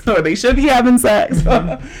sex, or they should be having sex.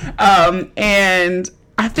 And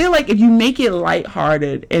I feel like if you make it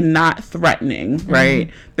lighthearted and not threatening, right,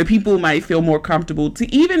 the people might feel more comfortable to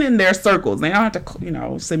even in their circles. They don't have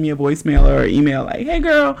to, send me a voicemail or email like, "Hey,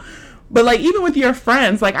 girl." But, like, even with your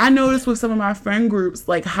friends, like, I noticed with some of my friend groups,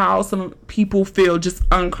 like, how some people feel just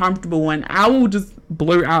uncomfortable when I will just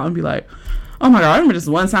blurt out and be like, "Oh, my God, I remember just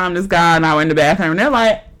one time this guy and I were in the bathroom." And they're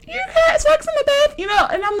like, "You had sex in the bath?"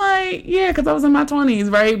 And I'm like, "Yeah, because I was in my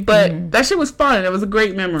 20s, right?" But that shit was fun. It was a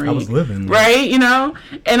great memory. I was living. Right,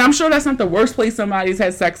 And I'm sure that's not the worst place somebody's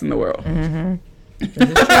had sex in the world.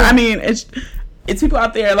 I mean, it's people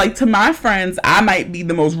out there, like, to my friends, I might be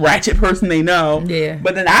the most ratchet person they know. Yeah.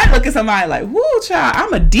 But then I look at somebody like, whoo, child,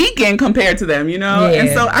 I'm a deacon compared to them, Yeah. And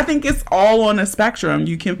so I think it's all on a spectrum.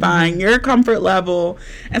 You can find your comfort level.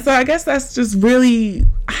 And so I guess that's just really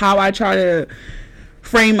how I try to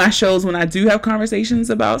frame my shows when I do have conversations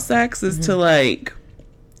about sex, is to, like,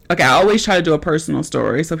 okay, I always try to do a personal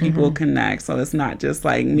story so people connect. So it's not just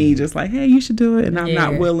like me just like, "Hey, you should do it." And I'm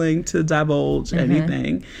not willing to divulge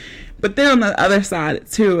anything. But then on the other side,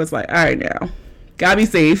 too, it's like, all right, now, gotta be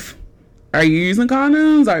safe. Are you using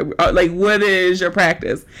condoms? Or like, what is your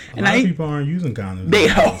practice? A lot of people aren't using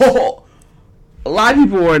condoms. A lot of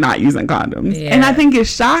people are not using condoms. Yeah. And I think it's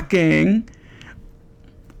shocking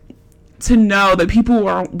to know that people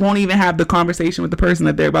won't even have the conversation with the person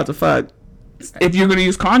that they're about to fuck if you're going to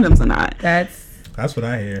use condoms or not. That's what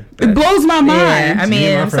I hear. It blows my mind. Yeah, I Me mean,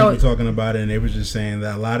 and my friends were talking about it, and they were just saying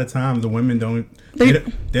that a lot of times the women don't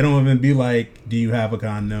even be like, "Do you have a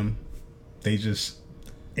condom?" They just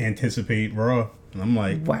anticipate raw, and I'm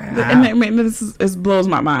like, wow. And this blows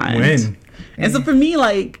my mind. When? And so for me,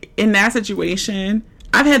 like, in that situation,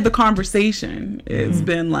 I've had the conversation. It's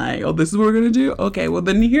been like, "Oh, this is what we're gonna do." Okay, well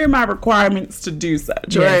then here are my requirements to do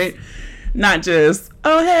such, right? Not just,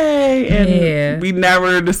 "Oh, hey," and we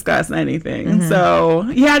never discuss anything. So,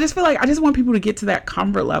 I just feel like I just want people to get to that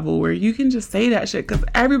comfort level where you can just say that shit, because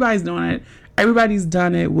everybody's doing it. Everybody's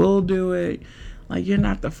done it. We'll do it. Like, you're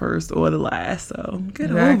not the first or the last, so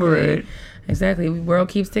get over it. Exactly. The world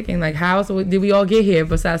keeps ticking. Like, how did we all get here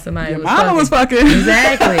besides somebody Mama was fucking.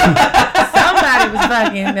 Exactly. Somebody was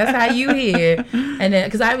fucking. That's how you hear. And then,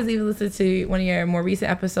 because I was even listening to one of your more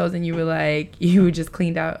recent episodes, and you were like, you just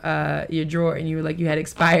cleaned out your drawer, and you were like, you had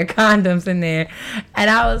expired condoms in there. And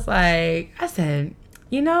I was like, I said,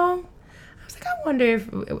 I wonder if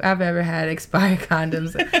I've ever had expired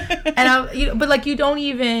condoms. And but like, you don't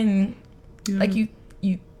even like you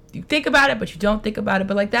think about it, but you don't think about it.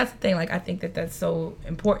 But like that's the thing. Like I think that's so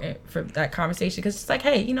important for that conversation because it's like,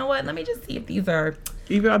 hey, you know what? Let me just see if these are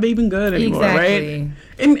they even good anymore, exactly.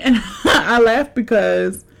 right? And I laugh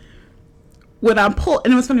because when I pulled,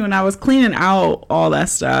 and it was funny when I was cleaning out all that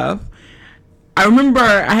stuff. I remember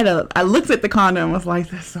I looked at the condom and was like,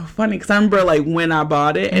 that's so funny. Because I remember like when I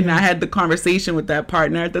bought it and I had the conversation with that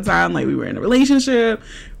partner at the time. Like we were in a relationship.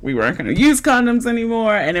 We weren't going to use condoms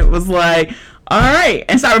anymore. And it was like, all right.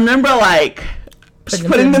 And so I remember like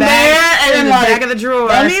putting them there and then like, back of the drawer.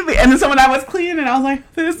 And then so when I was cleaning, I was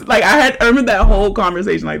like, this, like I remember that whole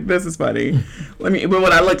conversation. Like, this is funny. But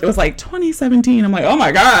when I looked, it was like 2017. I'm like, oh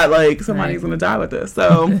my God, like somebody's going to die with this.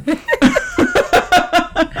 So.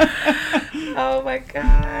 Oh my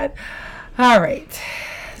God. All right.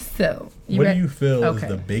 So, what do you feel is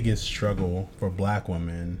the biggest struggle for Black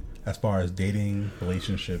women as far as dating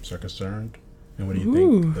relationships are concerned? And what do you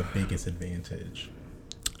think the biggest advantage?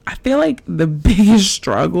 I feel like the biggest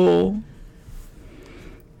struggle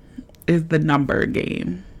is the number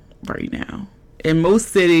game right now. In most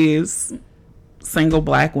cities, single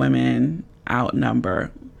Black women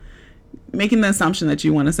outnumber. Making the assumption that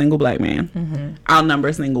you want a single Black man, outnumber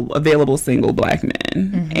available single Black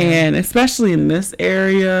men, and especially in this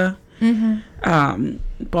area,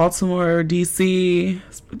 Baltimore, DC.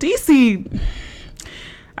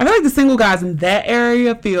 I feel like the single guys in that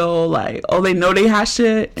area feel like, they know they hot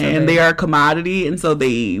shit and they are a commodity, and so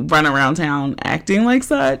they run around town acting like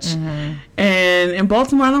such. And in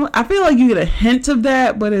Baltimore, I feel like you get a hint of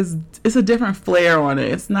that, but it's a different flair on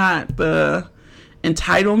it. It's not the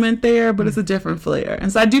entitlement there, but it's a different flair.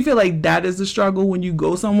 And so I do feel like that is the struggle when you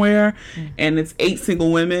go somewhere and it's 8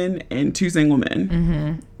 single women and 2 single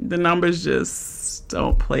men. The numbers just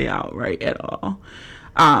don't play out right at all.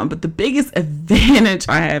 But the biggest advantage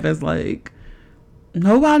I have is like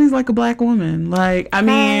nobody's like a Black woman. Like, I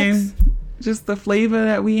mean, just the flavor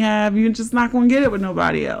that we have, you're just not gonna get it with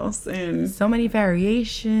nobody else. And so many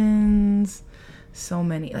variations. So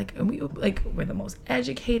many, we're the most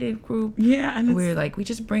educated group. Yeah, and we're like, we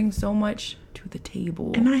just bring so much to the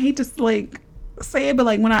table. And I hate to like say it, but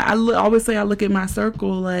like when I always say I look at my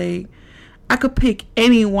circle, like I could pick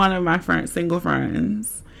any one of my single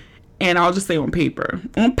friends, and I'll just say on paper,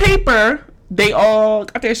 they all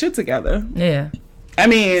got their shit together. Yeah, I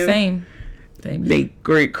mean, same. They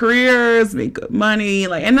great careers, make good money,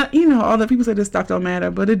 like, and all the people say this stuff don't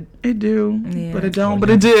matter, but it do, but it don't,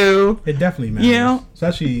 but it do. It definitely matters,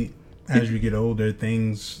 especially as you get older.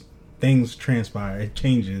 Things transpire, it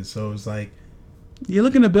changes. So it's like you're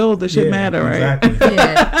looking to build the shit matter, exactly. Right?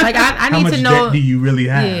 Yeah, like I need to know. How much debt do you really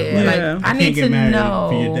have? Like, I need to know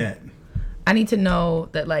for your debt. I need to know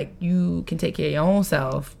that like you can take care of your own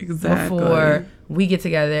self before we get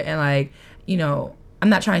together and like I'm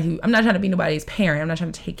not trying to be nobody's parent. I'm not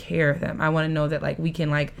trying to take care of them. I want to know that like we can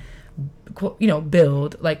like,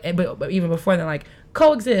 build like, but even before then like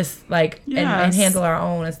coexist like and handle our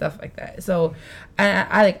own and stuff like that. So,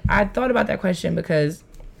 I thought about that question because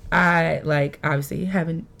I like obviously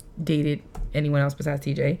haven't dated anyone else besides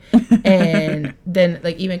TJ, and then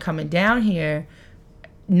like even coming down here,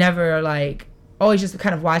 never like always just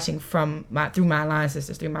kind of watching through my line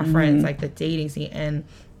sisters, through my friends, like the dating scene and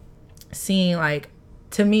seeing like.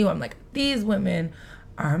 To me, I'm like, these women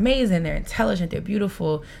are amazing. They're intelligent. They're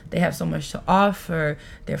beautiful. They have so much to offer.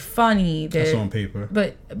 They're funny. That's on paper.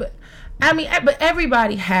 But I mean, but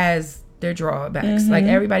everybody has their drawbacks. Like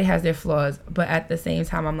everybody has their flaws. But at the same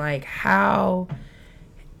time, I'm like, how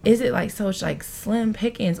is it like such like slim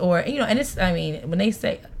pickings? Or and it's when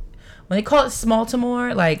they call it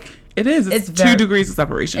small-timore, like it is. It's 2 degrees of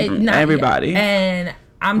separation from everybody. And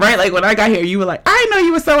I'm right, like when I got here, you were like, I didn't know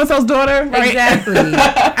you were so-and-so's daughter. Right? Exactly.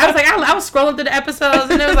 I was like, I was scrolling through the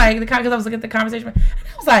episodes, and it was like, because I was looking at the conversation, and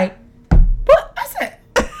I was like, what? I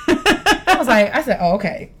said, oh,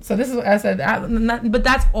 okay. So this is what I said. But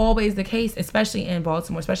that's always the case, especially in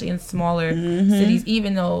Baltimore, especially in smaller cities,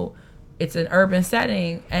 even though it's an urban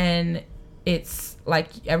setting, and it's like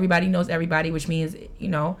everybody knows everybody, which means,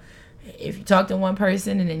 if you talk to one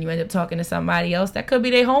person and then you end up talking to somebody else, that could be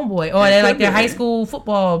their homeboy or they're like their high school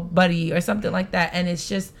football buddy or something like that. And it's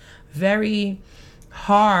just very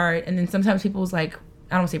hard. And then sometimes people's like,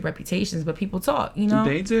 I don't want to say reputations, but people talk,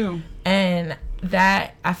 They do. And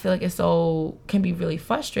that I feel like can be really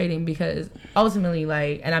frustrating because ultimately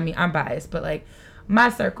like, and I mean, I'm biased, but like my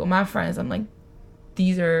circle, my friends, I'm like,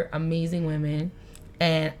 these are amazing women.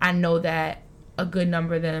 And I know that a good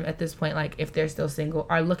number of them at this point, like if they're still single,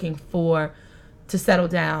 are looking to settle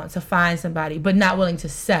down, to find somebody, but not willing to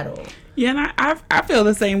settle. Yeah, and I feel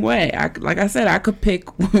the same way. Like I said, I could pick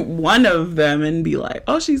one of them and be like,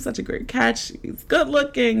 oh, she's such a great catch. She's good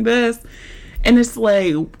looking, this. And it's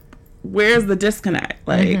like, where's the disconnect?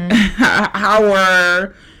 Like,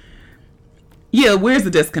 where's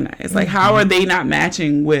the disconnect? It's like, how are they not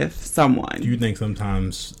matching with someone? Do you think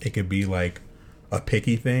sometimes it could be like a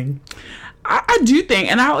picky thing? I do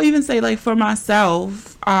think, and I'll even say, like, for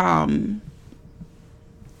myself,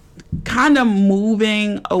 kind of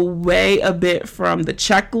moving away a bit from the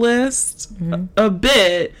checklist, a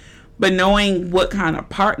bit, but knowing what kind of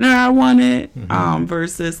partner I wanted,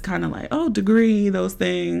 versus kind of like, oh, degree, those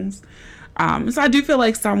things. So I do feel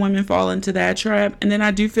like some women fall into that trap. And then I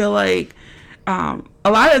do feel like a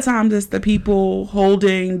lot of times it's the people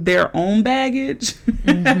holding their own baggage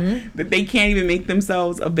that they can't even make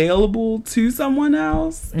themselves available to someone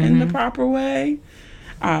else in the proper way.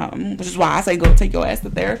 Which is why I say go take your ass to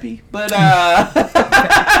therapy. But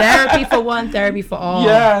therapy for one, therapy for all.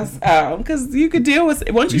 Yes, because you could deal with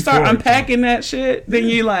it. Once you start unpacking that shit, then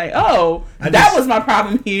you're like, oh, that was my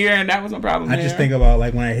problem here, and that was my problem there. I just think about,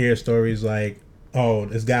 like, when I hear stories like, oh,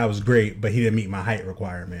 this guy was great, but he didn't meet my height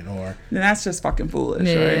requirement, or then that's just fucking foolish,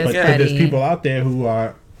 yeah, right? But there's people out there who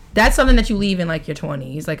are. That's something that you leave in, like, your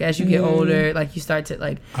 20s. Like, as you get older, like, you start to,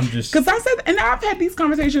 like... I'm just... Because I said... And I've had these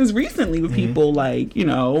conversations recently with people, like, you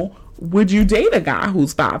know, would you date a guy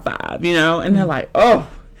who's 5'5", you know? And they're like, oh.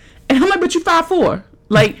 And I'm like, but you 5'4".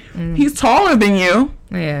 Like, he's taller than you.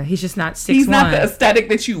 Yeah, he's just not 6'1". He's not the aesthetic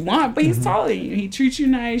that you want, but he's taller than you. He treats you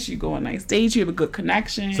nice. You go on nice dates. You have a good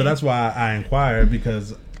connection. So that's why I inquired,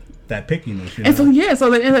 because... that pickiness, you know? And so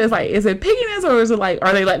then it's like, is it pickiness, or is it like,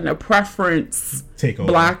 are they letting a preference take over,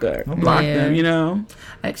 block them, you know?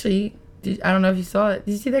 Actually, I don't know if you saw it.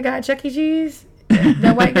 Did you see that guy at Chuck E. Cheese?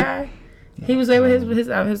 That white guy? He was there with his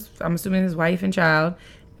I'm assuming his wife and child,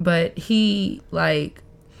 but he, like,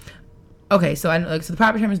 okay, so I know, like, so the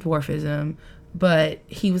proper term is dwarfism, but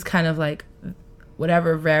he was kind of like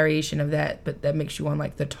whatever variation of that, but that makes you on,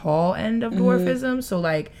 like, the tall end of dwarfism. So,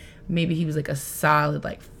 like, maybe he was like a solid,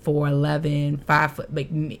 like, 4'11", 5 foot,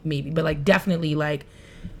 like, maybe, but, like, definitely, like,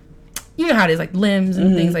 you know how it is, like, limbs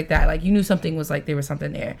and things like that. Like, you knew something was, like, there was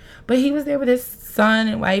something there. But he was there with his son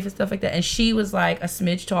and wife and stuff like that, and she was, like, a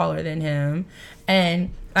smidge taller than him,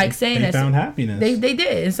 and, like, saying that they found happiness. They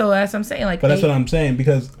did, and so that's what I'm saying. Like, but that's what I'm saying,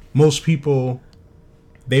 because most people,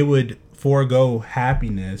 they would forego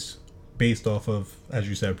happiness based off of, as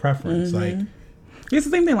you said, preference. Like, it's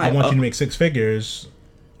the same thing. Like, I want you to make 6 figures.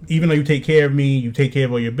 Even though you take care of me, you take care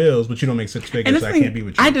of all your bills, but you don't make 6 figures, so I can't be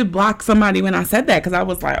with you. I did block somebody when I said that, because I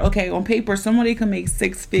was like, okay, on paper, somebody can make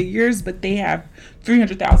 6 figures, but they have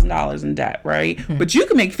 $300,000 in debt, right? But you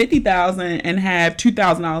can make $50,000 and have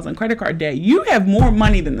 $2,000 in credit card debt. You have more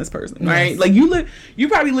money than this person, right? Like, you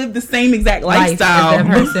probably live the same exact lifestyle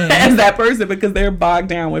as that person, because they're bogged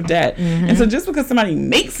down with debt. And so just because somebody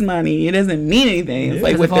makes money, it doesn't mean anything. It's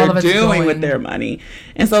like what they're doing with their money.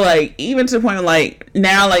 And so, like, even to the point of, like,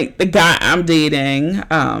 now, like, the guy I'm dating,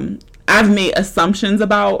 I've made assumptions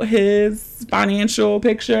about his financial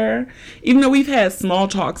picture, even though we've had small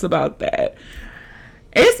talks about that.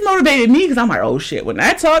 It's motivated me, because I'm like, oh shit, when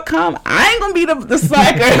that talk come, I ain't gonna be the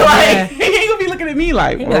slacker. Like, he ain't gonna be looking at me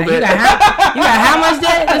like, you got how much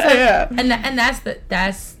debt? And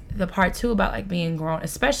that's the part too about, like, being grown,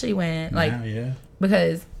 especially when, like,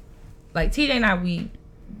 because, like, TJ and I, we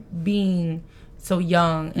being so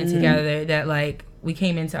young and together that, like, we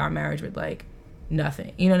came into our marriage with, like,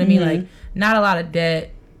 nothing. You know what I mean? Like, not a lot of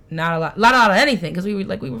debt, not a lot of anything, because we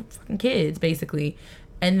were fucking kids basically,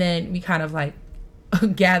 and then we kind of, like,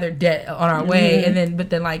 gathered debt on our way, but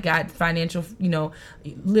then like got financial, you know,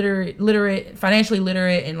 financially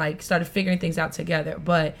literate, and, like, started figuring things out together.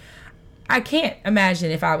 But I can't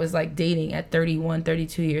imagine if I was, like, dating at 31,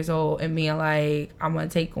 32 years old and being like, I'm gonna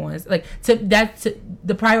take on, like,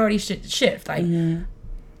 the priority should shift. Like,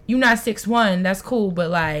 you're not 6'1", that's cool, but,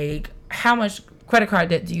 like, how much credit card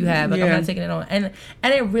debt do you have? Like, I'm not taking it on, and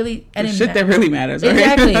it really, and the shit that really matters, right?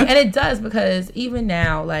 Exactly. And it does, because even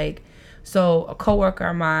now, like, so a coworker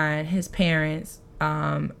of mine, his parents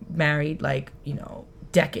married, like, you know,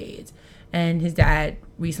 decades, and his dad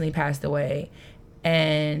recently passed away,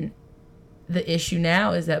 and the issue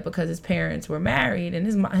now is that because his parents were married, and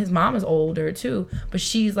his mom is older too, but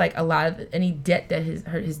she's like, a lot of any debt that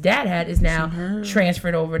his dad had is now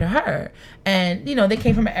transferred over to her. And, you know, they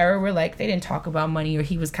came from an era where, like, they didn't talk about money, or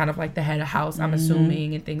he was kind of like the head of house, I'm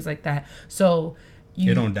assuming, and things like that. So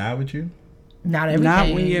they don't die with you? Not everything. Not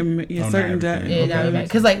when you're Oh, certain not debt. everything. Yeah, Okay.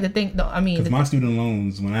 because like the thing, no, I mean, Because my student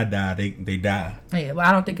loans, when I die, they die. yeah, but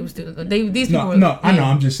I don't think it was these people. No, were, no, I know. yeah.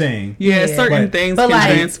 I'm just saying. Yeah, Yeah. certain But- things but can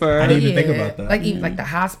like- transfer. I didn't even think about that. Like even like the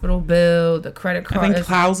hospital bill, the credit I card, think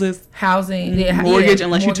houses, housing, mortgage,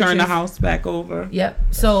 unless you turn the mortgages. house back over. Yep.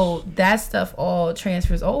 So that stuff all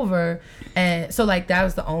transfers over, and so like that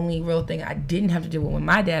was the only real thing I didn't have to do with when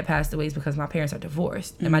my dad passed away is because my parents are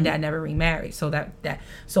divorced and my dad never remarried. So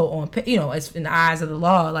so on it's in the eyes of the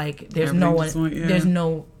law, like there's no one, Everything just went, yeah. there's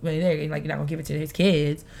no there, like you're not gonna give it to his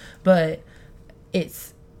kids, but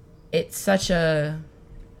it's such a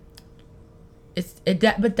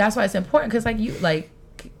but that's why it's important because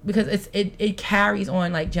because it carries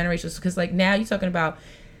on like generations because like now you're talking about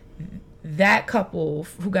that couple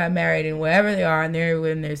who got married and wherever they are and they're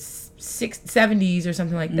in their 70s or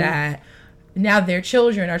something like that. Now their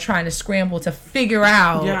children are trying to scramble to figure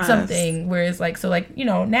out Yes. something where it's like, so like,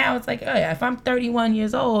 now it's like, oh yeah, if I'm 31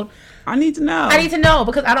 years old, I need to know. I need to know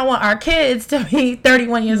because I don't want our kids to be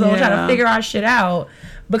 31 years old trying to Yeah. figure our shit out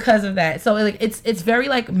because of that. So like it's very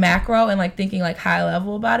like macro and like thinking like high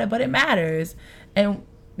level about it, but it matters. And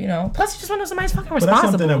plus you just want to know somebody's fucking But responsible.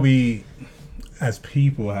 that's something that we, as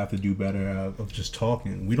people, have to do better of just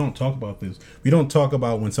talking. We don't talk about this. We don't talk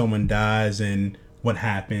about when someone dies and what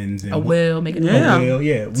happens. And a will, make it Yeah. A will,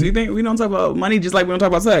 yeah. Do you think we don't talk about money just like we don't talk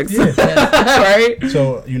about sex? Yeah. Right?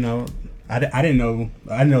 So I didn't know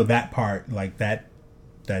that part, like that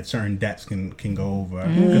certain debts can go over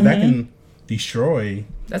because that can destroy.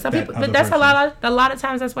 That's how that people. other But that's person. a lot of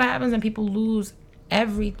times that's what happens, and people lose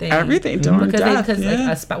everything. Everything during death. because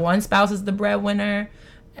Yeah. like one spouse is the breadwinner,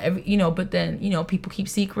 but then people keep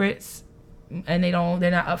secrets, and they're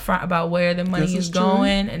not upfront about where the money This is is true.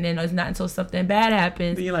 going, and then it's not until something bad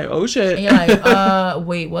happens, Then you're like, oh shit. and you're like,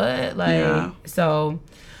 wait, what? Like, Yeah. so,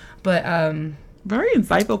 but Very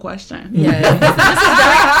insightful question. yeah,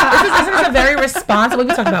 this is a very responsible. We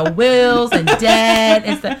talked about wills and debt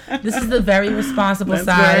and stuff. This is the very responsible That's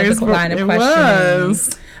side very of the line of it questioning.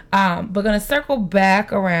 was. We're gonna circle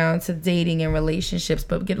back around to dating and relationships,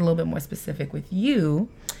 but get a little bit more specific with you.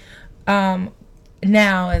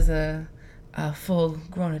 Now as a full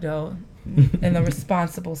grown adult and the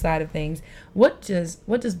responsible side of things, what does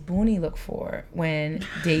Booney look for when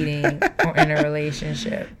dating or in a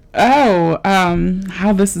relationship? Oh,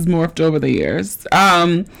 how this has morphed over the years.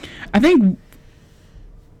 I think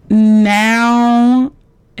now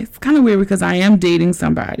it's kind of weird because I am dating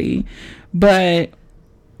somebody, but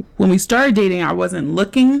when we started dating, I wasn't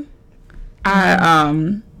looking.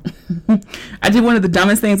 I did one of the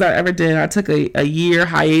dumbest things I ever did. I took a year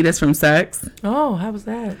hiatus from sex. Oh, how was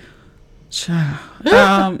that?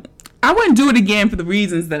 I wouldn't do it again for the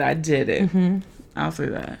reasons that I did it. I'll say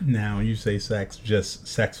that. Now, when you say sex, just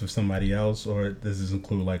sex with somebody else, or does this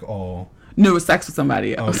include like all? No, it was sex with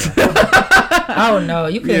somebody else. Okay. Oh no,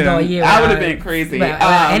 you couldn't go a year. I would have without- been crazy.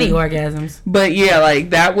 without any orgasms. But yeah,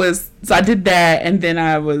 like that was, so I did that, and then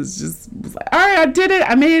I was like, all right, I did it.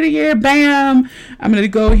 I made it a year. Bam. I'm going to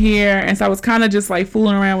go here. And so I was kind of just like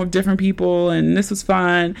fooling around with different people, and this was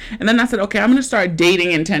fun. And then I said, okay, I'm going to start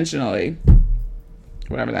dating intentionally.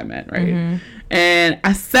 Whatever that meant, right? And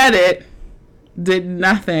I said it, did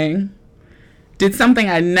nothing, did something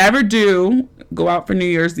I never do, go out for New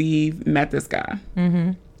Year's Eve, met this guy.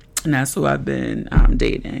 And that's who I've been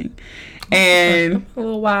dating. And A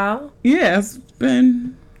little while, yeah, it's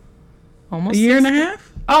been almost a year and a 6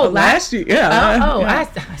 half. Oh, last year, yeah.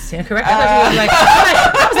 I stand correct. I was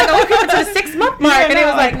like, we're creeping to the 6 month mark, and it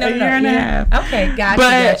was like, no, a year and a half. Okay, got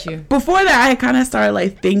But you. before that, I had kind of started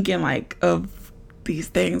like thinking like of these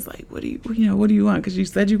things, like what do you want? Because you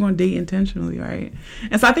said you're going to date intentionally, right?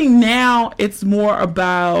 And so I think now it's more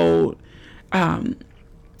about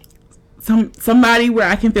somebody where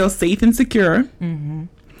I can feel safe and secure, that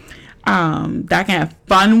I can have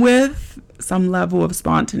fun with, some level of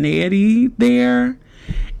spontaneity there,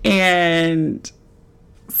 and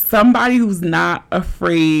somebody who's not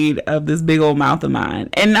afraid of this big old mouth of mine,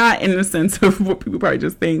 and not in the sense of what people probably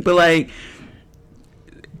just think, but like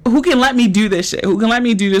who can let me do this shit, who can let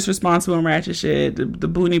me do this responsible and ratchet shit, the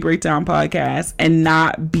Booney Breakdown podcast, and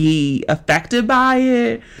not be affected by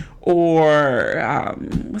it or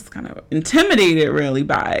what's kind of intimidated really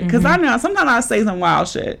by it. Because I know sometimes I say some wild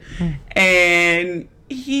shit, and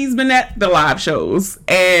he's been at the live shows,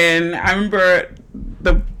 and I remember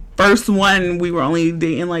the first one, we were only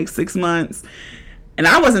dating like 6 months, and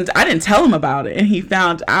I didn't tell him about it, and he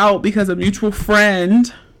found out because a mutual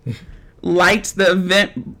friend liked the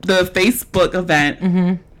Facebook event,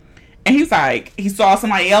 and he's like, he saw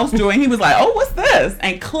somebody else doing, he was like, oh, what's this,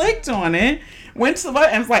 and clicked on it. went to the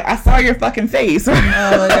and was like, I saw your fucking face. Oh my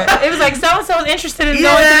God. It was like, so-and-so was interested in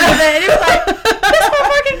going to the event. And it was like, this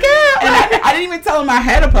fucking girl. And I didn't even tell him I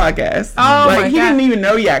had a podcast. Oh, like, my he God. didn't even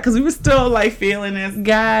know yet because we were still like feeling this.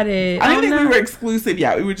 Got it. I didn't think we were exclusive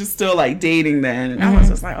yet. We were just still like dating then. And I was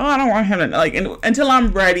just like, I don't want him to like until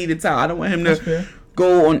I'm ready to tell. I don't want him to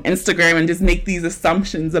go on Instagram and just make these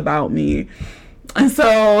assumptions about me. And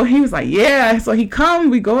so he was like, yeah. So he comes,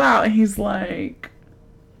 we go out, and he's like,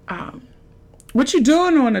 what you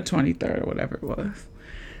doing on the 23rd or whatever it was?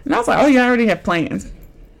 And I was like, oh yeah, I already have plans.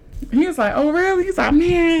 And he was like, oh really? He's like,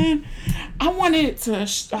 man, I wanted to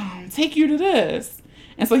take you to this.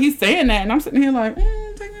 And so he's saying that, and I'm sitting here like,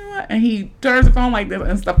 take me what? And he turns the phone like this,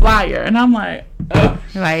 and it's the flyer. And I'm like,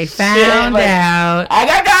 like, found out.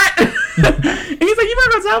 I got. And he's like, you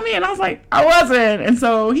weren't gonna tell me? And I was like, I wasn't. And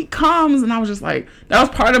so he comes, and I was just like, that was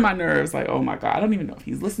part of my nerves. Like, oh my God, I don't even know if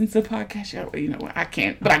he's listening to the podcast yet. You know, I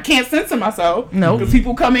can't censor myself. No. Because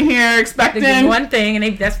people come in here expecting They get one thing,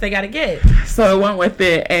 and that's what they gotta get. So I went with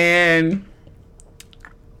it, and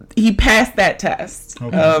he passed that test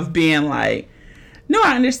of being like, no,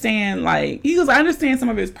 I understand. Like, he goes, I understand some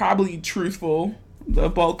of it's probably truthful, the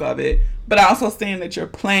bulk of it, but I also understand that you're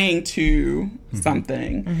playing to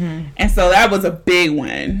something. And so that was a big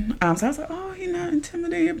one. So I was like, oh, you're not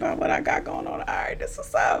intimidated about what I got going on. All right, this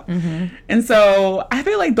is up. And so I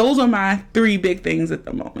feel like those are my 3 big things at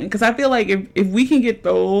the moment. Because I feel like if we can get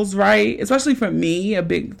those right, especially for me, a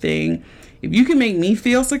big thing, if you can make me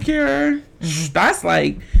feel secure, that's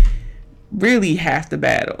like really half the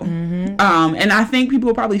battle. And I think people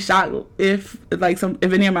will probably shocked if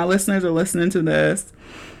any of my listeners are listening to this.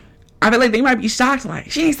 I feel like they might be shocked, like,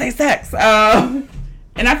 she didn't say sex. And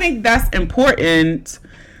I think that's important,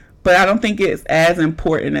 but I don't think it's as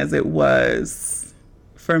important as it was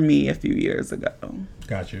for me a few years ago.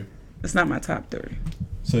 Got you. It's not my top 3.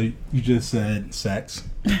 So you just said sex,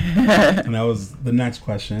 and that was the next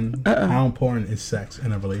question. How important is sex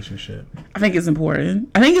in a relationship? I think it's important.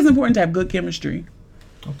 I think it's important to have good chemistry.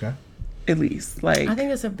 Okay. At least, like, I think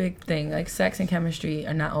that's a big thing. Like, sex and chemistry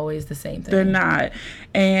are not always the same thing. They're not.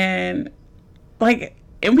 And like,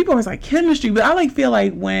 and people always like chemistry, but I like feel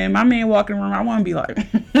like when my man walk in the room, I want to be like,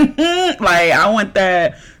 like, I want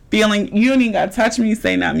that feeling. You don't even got to touch me,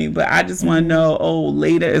 say not me, but I just want to know, oh,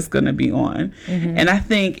 later it's going to be on. And I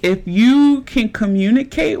think if you can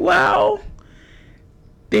communicate well,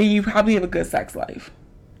 then you probably have a good sex life.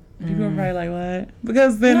 People are probably like, what?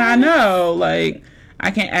 Because then I know, like, I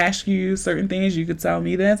can ask you certain things. You could tell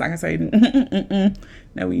me this. I can say,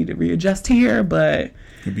 now we need to readjust here, but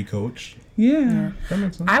Could be coached. yeah. That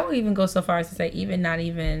makes sense. I would even go so far as to say, even not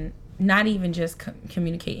even just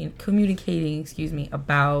communicating,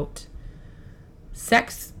 about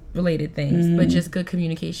sex related things, but just good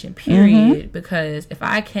communication, period. Because if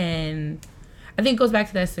I think it goes back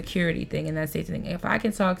to that security thing and that safety thing. If I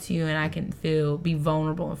can talk to you and I can be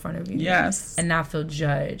vulnerable in front of you, Yes. and not feel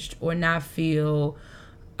judged or not feel,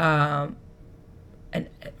 I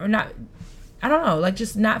don't know, like,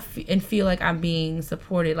 just not and feel like I'm being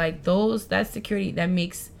supported. Like, that security, that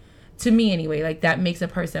makes, to me anyway, like, that makes a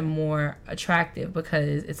person more attractive,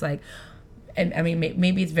 because it's like, and I mean,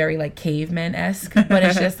 maybe it's very like caveman-esque, but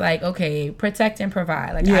it's just like, okay, protect and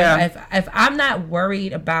provide. Like, if I'm not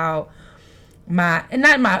worried about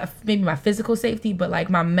maybe my physical safety, but like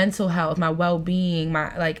my mental health, my well-being,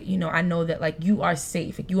 my, like, you know, I know that, like, you are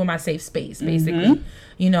safe. Like, you are my safe space, basically.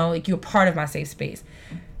 You know, like, you're part of my safe space.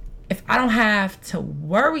 If I don't have to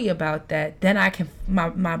worry about that, then I can,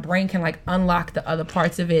 my brain can, like, unlock the other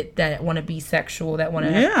parts of it that want to be sexual, that want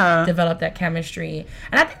to develop that chemistry.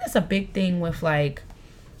 And I think that's a big thing with, like,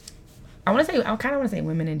 I kind of want to say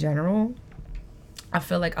women in general. I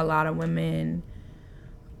feel like a lot of women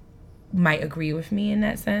might agree with me in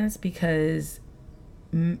that sense, because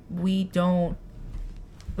we don't,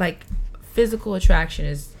 like, physical attraction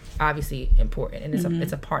is obviously important, and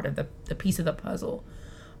it's a part of the piece of the puzzle,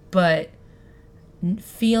 but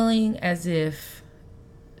feeling as if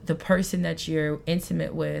the person that you're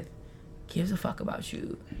intimate with gives a fuck about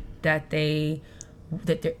you, that they're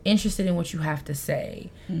interested in what you have to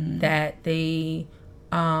say, that they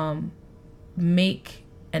make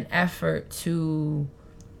an effort to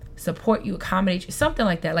support you, accommodate you, something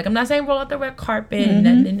like that. Like, I'm not saying roll out the red carpet,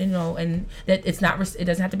 and you know, and that it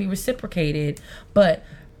doesn't have to be reciprocated, but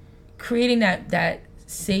creating that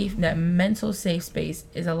mental safe space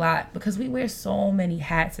is a lot, because we wear so many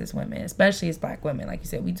hats as women, especially as Black women. Like you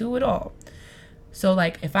said, we do it all. So,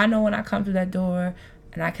 like, if I know when I come through that door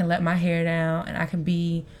and I can let my hair down and I can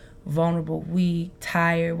be vulnerable, weak,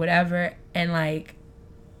 tired, whatever, and, like,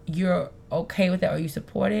 you're okay with that or you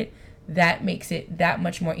support it, that makes it that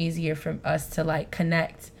much more easier for us to like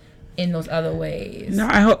connect in those other ways.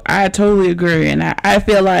 No, I totally agree, and I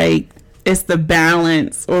feel like it's the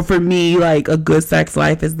balance, or for me, like a good sex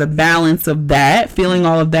life is the balance of that, feeling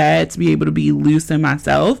all of that, to be able to be loose in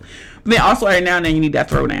myself. But then also every now and then you need that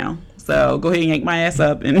throw down. So go ahead and yank my ass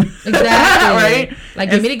up and exactly right, like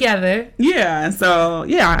get me together. Yeah, and so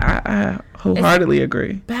yeah, I wholeheartedly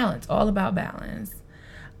agree. Balance, all about balance.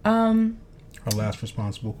 Our last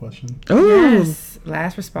responsible question. Oh, Yes,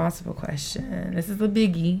 last responsible question. This is a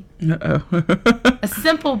biggie. uh-oh. A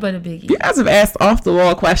simple but a biggie. You guys have asked off the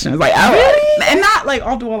wall questions, like Really? and not like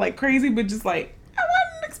off the wall like crazy, but just like I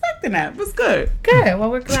wasn't expecting that. It was good. Good.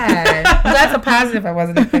 Well, we're glad. Well, that's a positive. I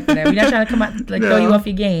wasn't expecting that. We're not trying to come out like throw you off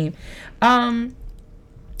your game.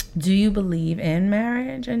 Do you believe in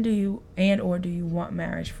marriage, and or do you want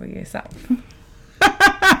marriage for yourself?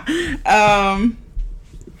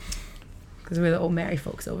 Because we're the old married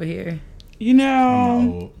folks over here. You know,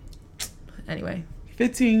 No. Anyway.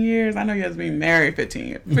 15 years. I know you guys been married 15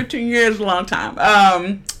 years. 15 years is a long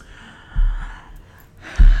time.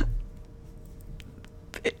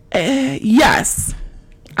 Yes.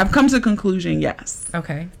 I've come to the conclusion, yes.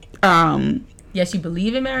 Okay. Yes, you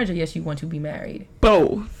believe in marriage, or yes, you want to be married?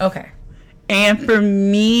 Both. Okay. And for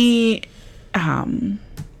me,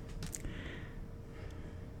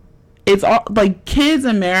 it's all like kids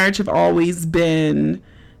and marriage have always been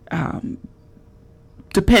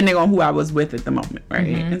depending on who I was with at the moment, right?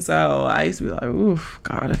 Mm-hmm. And so I used to be like, oof,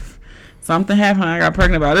 God, if something happened, I got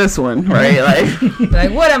pregnant by this one, right? Like,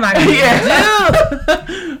 Like, what am I going to do?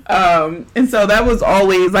 And so that was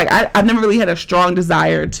always like I never really had a strong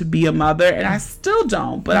desire to be a mother, and I still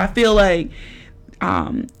don't. But I feel like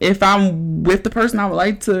if I'm with the person I would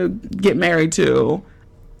like to get married to,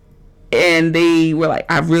 and they were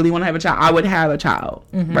like, I really want to have a child, I would have a child,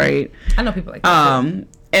 right? I know people like that. too.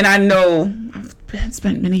 And I know I've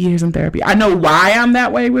spent many years in therapy. I know why I'm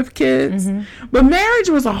that way with kids, but marriage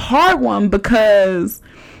was a hard one because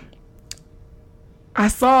I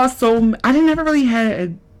saw I never really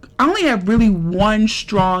had I only have really one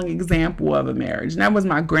strong example of a marriage, and that was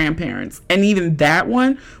my grandparents. And even that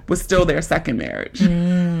one was still their second marriage.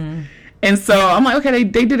 And so I'm like, okay,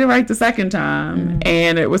 they did it right the second time.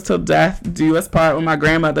 And it was till death do us part when my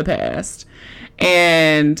grandmother passed.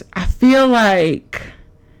 And I feel like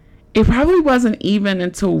it probably wasn't even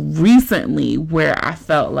until recently where I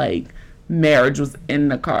felt like marriage was in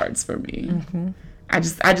the cards for me. I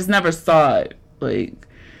just never saw it, like.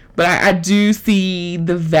 But I do see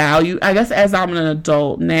the value, I guess, as I'm an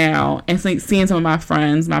adult now, and seeing some of my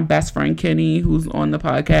friends, my best friend Kenny, who's on the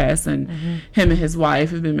podcast, and him and his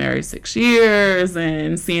wife have been married 6 years,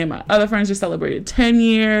 and seeing my other friends just celebrated 10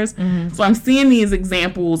 years. So I'm seeing these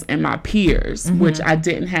examples in my peers, which I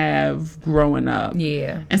didn't have growing up.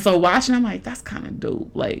 Yeah. And so watching, I'm like, that's kind of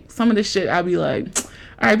dope. Like, some of this shit, I'd be like,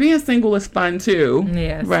 all right, being single is fun too.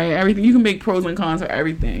 Yes. Right? Everything. You can make pros and cons for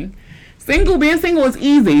everything. Being single is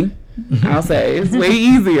easy, I'll say. It's way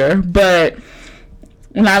easier. But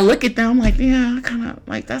when I look at them, I'm like, yeah, I kind of,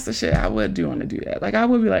 like, that's the shit I would do want to do that. Like, I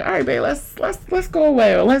would be like, all right, babe, let's go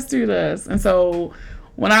away, or let's do this. And so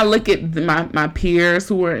when I look at my peers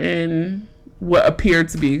who are in what appeared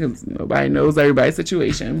to be, because nobody knows everybody's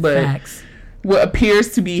situation, but Facts. what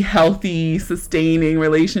appears to be healthy, sustaining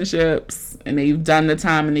relationships, and they've done the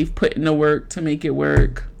time and they've put in the work to make it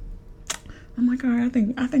work, I'm like, all right, I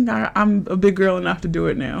think I'm a big girl enough to do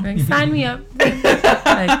it now. Like, sign me up.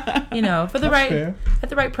 Like, you know, for the fair. at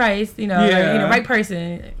the right price, you know, like, you know, right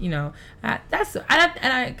person, you know. I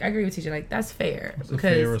agree with teacher. Like, that's fair. It's a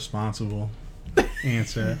fair, responsible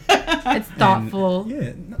answer. It's thoughtful.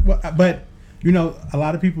 But you know, a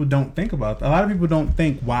lot of people don't think about that. A lot of people don't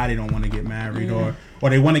think why they don't want to get married, or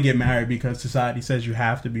they want to get married because society says you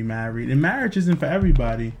have to be married. And marriage isn't for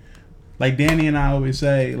everybody. Like Danny and I always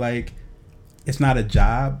say, like, it's not a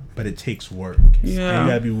job, but it takes work. Yeah. And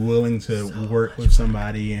you gotta be willing to work with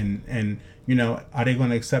somebody, and you know, are they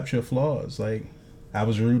going to accept your flaws? Like, I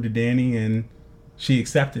was rude to Danny, and she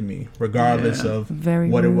accepted me regardless of Very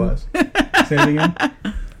what rude. it was. Say it again.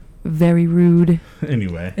 Very rude.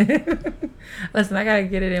 Anyway, Listen, I gotta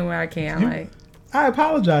get it in where I can. Like, I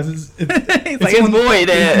apologize. It's It's void.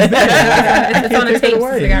 it's on the tapes. So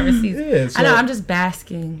I got receipts. Yeah, so I know. I'm just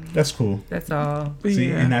basking. that's cool. That's all. See,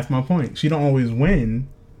 Yeah. and that's my point. She don't always win,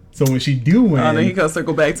 so when she do win, Oh, then you go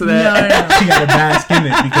circle back to that. No. she got to bask in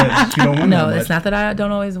it because she don't win. No, that it's much. not that I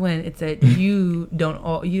don't always win. It's that you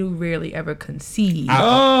rarely ever concede.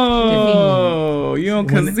 Oh, you don't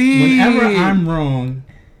concede. Whenever I'm wrong,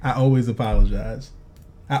 I always apologize.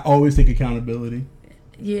 I always take accountability.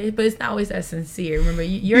 Yeah, but it's not always that sincere. Remember,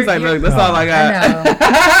 you're He's like, look, that's all I got.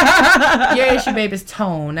 I know. Your issue, babe, is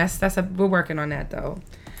tone. We're working on that though.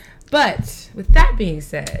 But with that being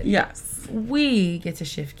said, Yes. we get to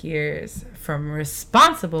shift gears from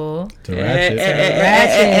responsible To ratchet.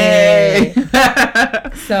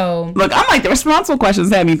 ratchet. So Look, I'm like, the responsible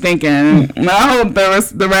questions had me thinking. I hope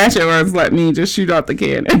the ratchet ones let me just shoot out the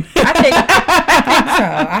cannon. I think so.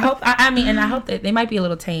 I hope that they might be a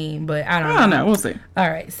little tame, but I I don't know. We'll see. All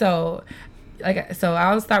right, so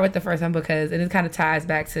I'll start with the first one because it kind of ties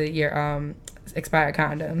back to your expired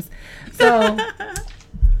condoms. So,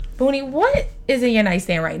 Booney, what is in your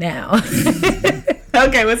nightstand right now?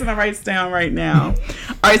 Okay, what's in my nightstand right now?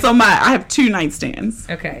 All right, so I have 2 nightstands.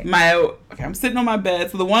 Okay. I'm sitting on my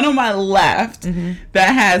bed. So the one on my left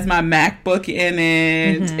that has my MacBook in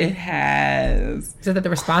it. It has. Is that the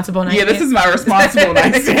responsible nightstand? Yeah, this is my responsible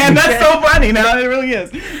nightstand. That's so funny. No, it really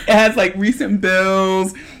is. It has like recent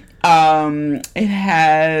bills. It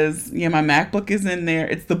has my MacBook is in there.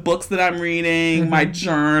 It's the books that I'm reading, my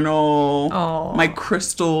journal, my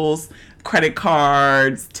crystals, credit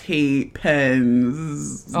cards, tape,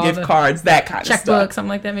 pens, gift cards, that kind of stuff. Checkbook, something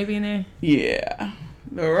like that, maybe in there. Yeah,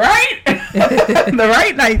 the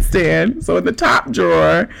right nightstand. So in the top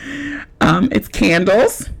drawer, it's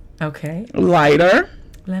candles. Okay. Lighter.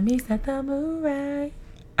 Let me set the mood right.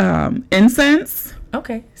 Incense.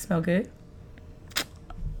 Okay, smell good.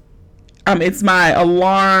 It's my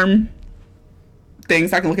alarm thing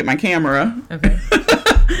so I can look at my camera. Okay.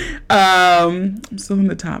 I'm still in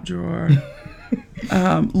the top drawer.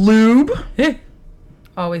 Lube.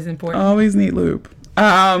 Always important. Always need lube.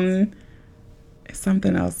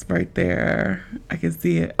 Something else right there. I can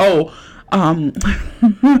see it.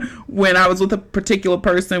 When I was with a particular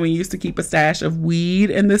person, we used to keep a stash of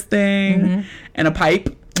weed in this thing and a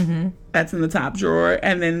pipe. That's in the top drawer.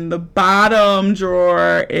 And then the bottom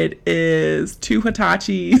drawer, it is 2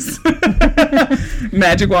 Hitachis,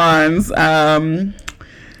 magic wands. There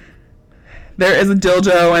is a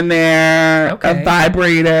dildo in there, a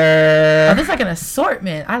vibrator. Oh, this is like an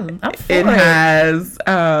assortment. I'm for it. Has,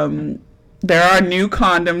 there are new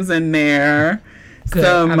condoms in there. Good.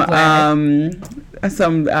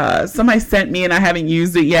 Somebody sent me and I haven't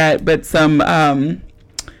used it yet, but some,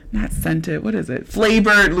 not scented, what is it?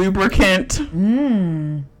 Flavored lubricant.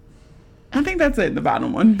 I think that's it, the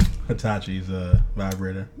bottom one. Hitachi's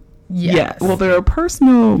vibrator. Yes. Well, they're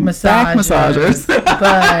personal back massagers.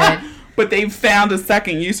 But they found a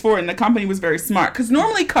second use for it, and the company was very smart. Because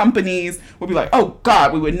normally companies would be like, oh,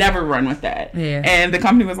 God, we would never run with that. Yeah. And the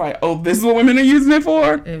company was like, oh, this is what women are using it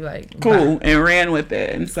for? Like, cool. And ran with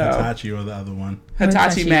it. And so Hitachi or the other one?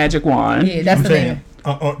 Hitachi Magic Wand. Yeah, that's the name.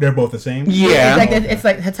 Oh, they're both the same? Yeah. It's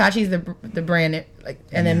like Hitachi's the brand,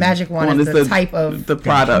 and then Magic Wand is the type of the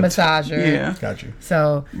product massager. Yeah. Got you.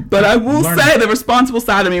 So, but I will say the responsible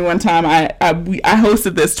side of me one time, I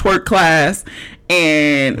hosted this twerk class,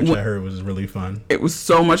 and which I heard was really fun. It was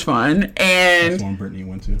so much fun, and that's one Brittany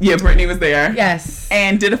went to. Yeah, Brittany was there. Yes,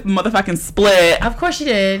 and did a motherfucking split. Of course she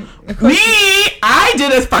did. I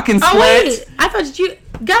did a fucking split. Oh wait, I thought you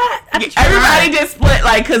got. Everybody did split,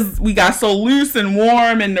 like, because we got so loose and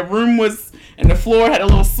warm, and the room was, and the floor had a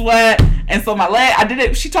little sweat, and so my leg, I did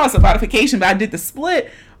it. She taught us about modification, but I did the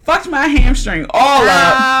split. Fucked my hamstring all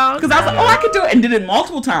up because I was like, oh, I could do it, and did it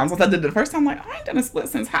multiple times. Once I did it the first time, I'm like, I ain't done a split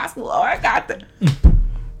since high school. Oh, I got that.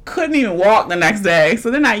 Couldn't even walk the next day, so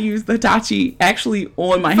then I used the Hitachi actually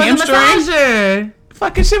on my hamstring.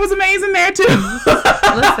 Fucking shit was amazing there too. Listen,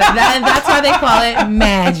 that's why they call it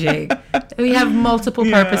magic. We have multiple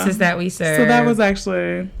purposes that we serve. So that was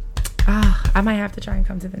actually. I might have to try and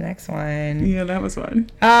come to the next one. Yeah, that was fun.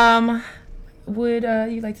 Would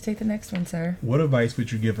you like to take the next one, sir? What advice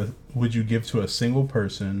would you give to a single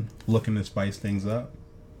person looking to spice things up?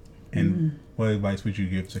 And what advice would you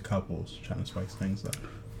give to couples trying to spice things up?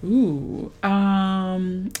 Ooh, I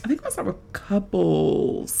think I'll start with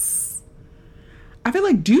couples. I feel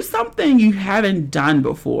like do something you haven't done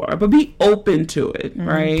before, but be open to it,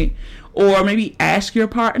 right? Or maybe ask your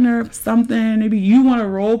partner something. Maybe you want to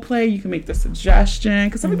role play. You can make the suggestion.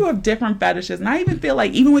 Because some people have different fetishes. And I even feel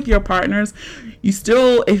like even with your partners, if you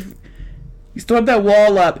still have that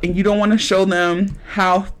wall up and you don't want to show them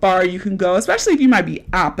how far you can go, especially if you might be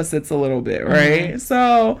opposites a little bit, right?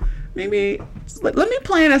 So maybe let me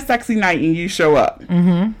plan a sexy night and you show up.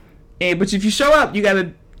 But if you show up, you got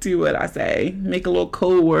to do what I say. Make a little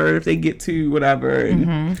code word if they get to whatever.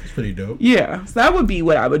 And, That's pretty dope. Yeah, so that would be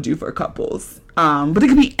what I would do for couples. But it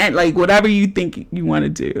could be like whatever you think you want to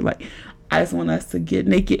do. Like, I just want us to get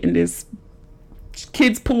naked in this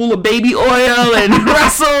kids' pool of baby oil and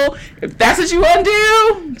wrestle. If that's what you want to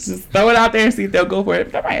do, just throw it out there and see if they'll go for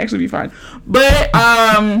it. That might actually be fun. But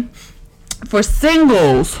for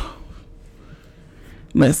singles,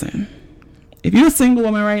 listen, if you're a single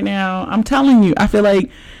woman right now, I'm telling you, I feel like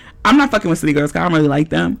I'm not fucking with city girls because I don't really like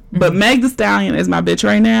them. Mm-hmm. But Meg Thee Stallion is my bitch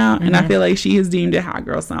right now, and I feel like she has deemed it hot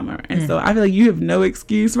girl summer. And so I feel like you have no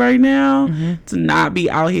excuse right now to not be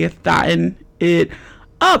out here thotting it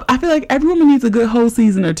up. I feel like every woman needs a good whole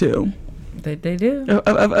season or two. They do.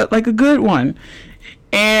 Like a good one.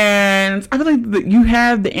 And I feel like you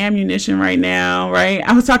have the ammunition right now, right?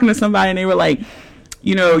 I was talking to somebody and they were like,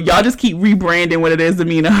 you know, y'all just keep rebranding what it is to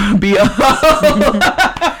mean to be a hoe.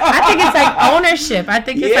 I think it's like ownership. I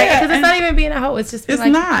think it's like, because it's not even being a hoe. It's just it's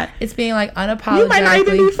like, not. It's being like unapologetically. You might not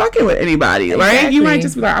even be fucking with anybody, right? You might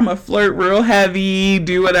just be like, I'm a flirt real heavy,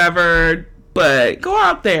 do whatever, but go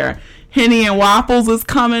out there. Henny and Waffles is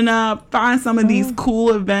coming up. Find some of these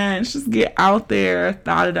cool events. Just get out there,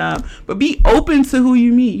 thought it up. But be open to who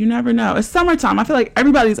you meet. You never know. It's summertime. I feel like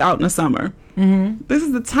everybody's out in the summer. Mm-hmm. This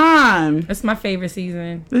is the time. It's my favorite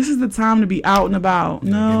season. This is the time to be out and about.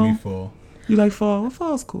 No. Give me fall. You like fall? Well,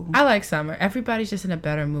 fall's cool. I like summer. Everybody's just in a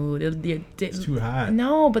better mood. It's too hot.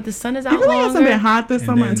 No, but the sun is out It really longer. hasn't been hot this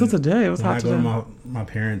summer until today. It was hot today. I go to my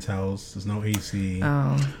parents' house. There's no AC.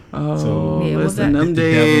 Oh, so yeah, listen, them the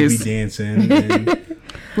days. devil be dancing. And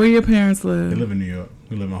Where your parents live? they live in New York.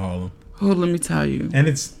 We live in Harlem. Oh, let me tell you. And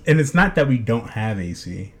it's not that we don't have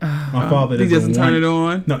AC. My father doesn't turn it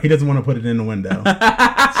on. No, he doesn't want to put it in the window. So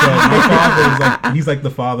my father is like, he's like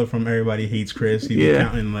the father from Everybody Hates Chris. He's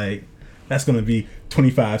counting like, that's gonna be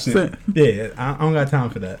 25 cents. Yeah, I don't got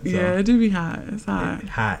time for that. So. Yeah, it do be hot. It's hot.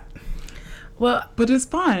 Hot. Well, but it's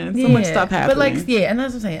fun. So much stuff happening. But like, and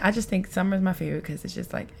that's what I'm saying. I just think summer is my favorite because it's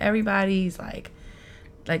just like everybody's like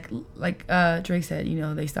Drake said, you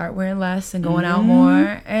know, they start wearing less and going out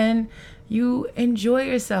more, and you enjoy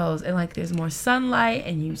yourselves, and like there's more sunlight,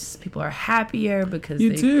 and people are happier because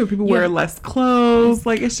people wear less clothes.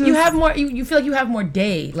 Like it's just you have more. You feel like you have more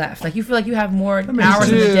day left. Like you feel like you have more hours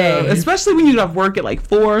in the day, especially when you have work at like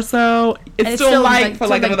 4 or so. It's still light for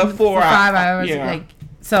like another 4 hours. 5 hours. Yeah. Like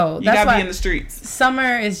so you that's gotta why be in the streets.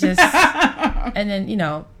 Summer is just, and then you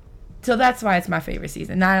know, so that's why it's my favorite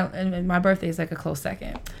season. Now, and my birthday is like a close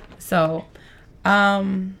second. So,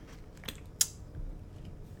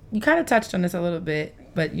 you kind of touched on this a little bit,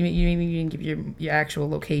 but you didn't give your actual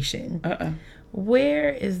location. Where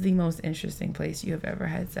is the most interesting place you have ever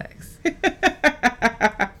had sex?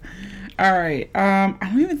 All right. I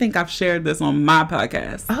don't even think I've shared this on my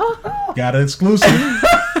podcast. Oh, got an exclusive.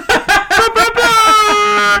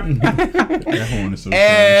 That horn is so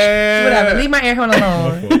whatever. Leave my air horn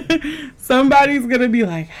alone. Somebody's gonna be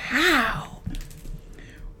like, how?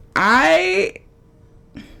 I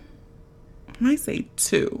might say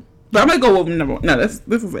 2, but I'm gonna go with number 1. No, this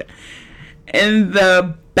is it. In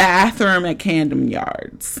the bathroom at Camden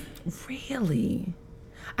Yards. Really?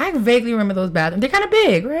 I vaguely remember those bathrooms. They're kind of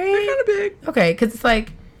big, right? They're kind of big. Okay, because it's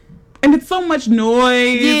like, and it's so much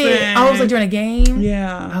noise. Yeah. Oh, it was like during a game?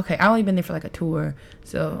 Yeah. Okay, I only been there for like a tour,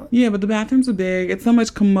 so. Yeah, but the bathrooms are big. It's so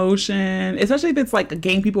much commotion, especially if it's like a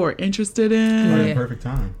game people are interested in. Right, perfect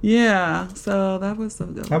time. Yeah, so that was so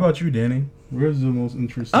good. How about you, Danny? Where's the most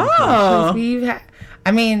interesting place? There's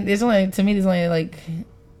only like,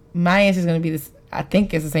 my answer is going to be this. I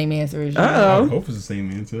think it's the same answer as you. I hope it's the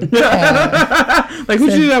same answer. Like,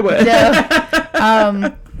 who'd you do that with?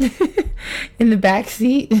 In the back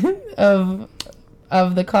seat of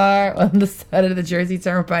the car on the side of the Jersey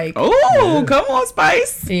Turnpike. Oh, yeah. Come on,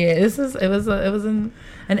 Spice. Yeah, it was an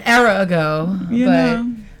era ago.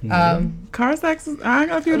 Car sex. I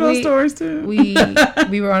got a few of those stories too. We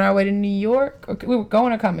were on our way to New York. We were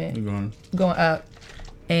going or coming. We're going up,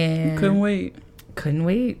 and couldn't wait.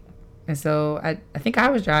 And so I think I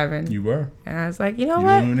was driving. You were. And I was like, you know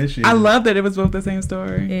what? I love that it was both the same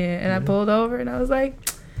story. Yeah, and I pulled over and I was like,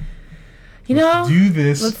 let's do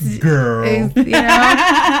this, girl. You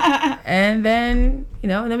know? And then,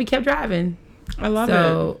 we kept driving. I love it.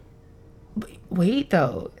 So, wait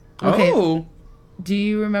though. Okay. Oh. Do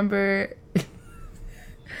you remember?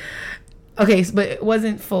 Okay, but it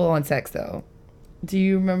wasn't full on sex though. Do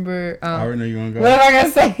you remember? I already know you're gonna go. What am I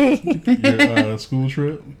gonna say? Your school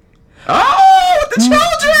trip. Oh, with the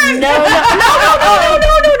children! No.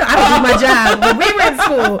 I was my job. When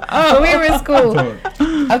we were in school.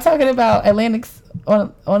 I'm talking about Atlantic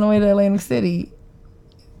on the way to Atlantic City.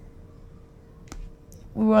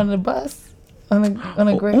 We were on the bus on a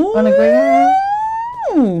Greyhound. I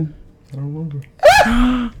don't remember.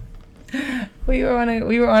 We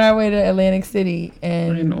were on our way to Atlantic City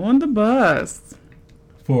and on the bus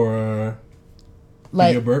for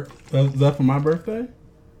like Was that for my birthday?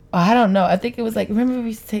 I don't know. I think it was like, remember we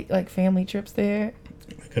used to take like family trips there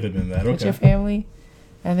It could have been that. with your Okay. family?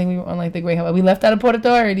 I think we were on like the Greyhound. We left out of Port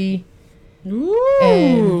Authority.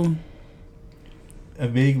 Ooh. It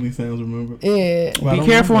vaguely sounds remember. Yeah. Well, I Be don't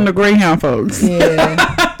careful on the remember. Greyhound, folks.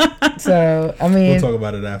 Yeah. So, I mean. We'll talk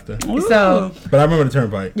about it after. So, But I remember the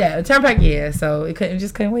turnpike. yeah, the turnpike, yeah. So, it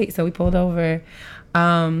just couldn't wait. So, we pulled over.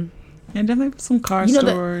 And definitely some car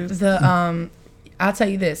stores. I'll tell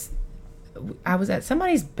you this. I was at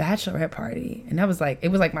somebody's bachelorette party, and that was like, it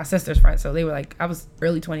was like my sister's friend. So they were like, I was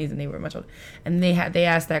early 20s and they were much older. And they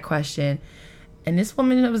asked that question. And this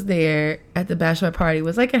woman that was there at the bachelorette party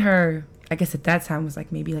was like in her, I guess at that time was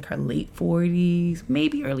like maybe like her late 40s,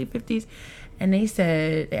 maybe early 50s. And they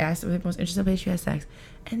asked her the most interesting place she had sex.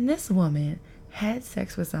 And this woman had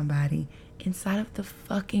sex with somebody inside of the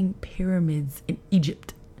fucking pyramids in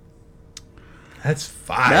Egypt. That's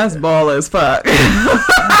fire. That's ball as fuck.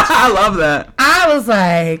 I love that. I was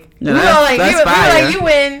like, Yeah, we were fire. like, you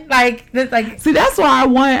win. Like, See, that's why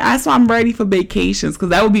I'm ready for vacations, because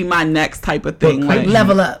that would be my next type of thing. But like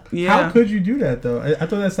level up. yeah. How could you do that though? I thought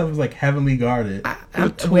that stuff was like heavily guarded.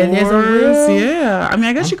 Where there's a Tours, real, yeah. I mean,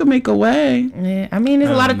 I guess you could make a way. yeah. I mean,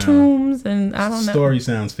 there's a I lot of don't know. tombs, and I don't know. Story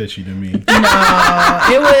sounds fishy to me. No,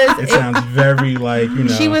 It sounds very like, you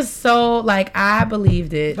know. She was so like, I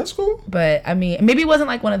believed it. That's cool. But I mean, maybe it wasn't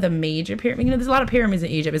like one of the major pyramids. You know, there's a lot of pyramids in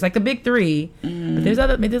Egypt. It's like the big three, but there's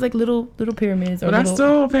like little pyramids. Or But that's little,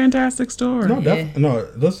 still a fantastic story. No, Yeah. no.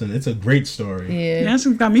 Listen, it's a great story. yeah. That's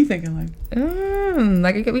just got me thinking, like,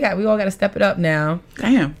 Like we all got to step it up now.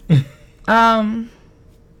 damn.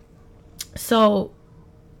 So,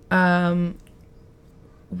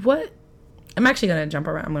 what? I'm actually gonna jump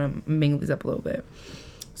around. I'm gonna mingle these up a little bit.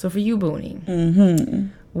 So for you, Booney,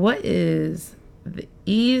 what is the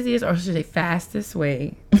easiest, or should I say fastest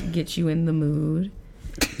way to get you in the mood?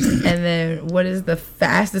 And then what is the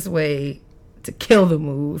fastest way to kill the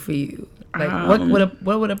mood for you? Like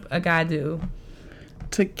what would a guy do?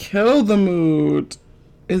 To kill the mood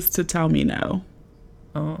is to tell me no.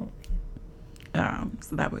 Oh,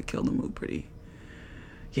 So that would kill the mood pretty.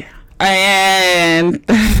 Yeah. And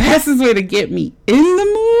the fastest way to get me in the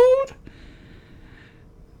mood?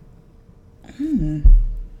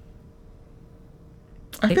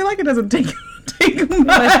 I feel like it doesn't take much.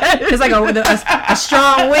 it's like a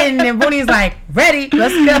strong wind, and Booney's like, ready,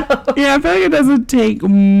 let's go. Yeah, I feel like it doesn't take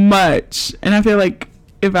much. And I feel like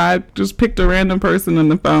if I just picked a random person on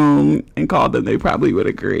the phone and called them, they probably would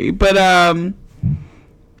agree. But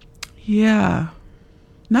yeah,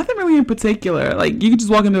 nothing really in particular. Like, you could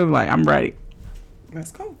just walk into it like, I'm ready.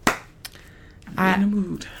 Let's go. I'm in the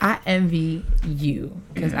mood. I envy you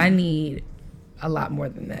because I need a lot more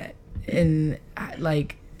than that, and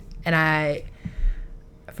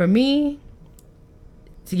for me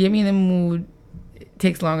to get me in the mood, it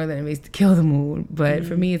takes longer than it makes to kill the mood. But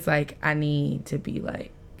for me, it's like I need to be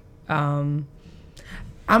like, I'm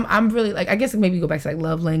really like, I guess maybe go back to like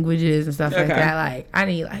love languages and stuff like Okay. that. Like I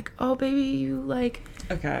need like, oh baby, you like.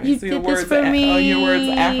 Okay. You so your did this words for me. your words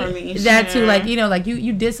of affirmation. That too, like, you know, like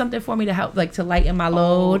you did something for me to help, like to lighten my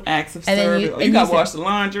load. Acts of And then service. you- You, and you gotta said- wash the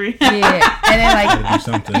laundry. Yeah, and then like Gotta do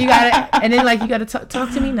something. you gotta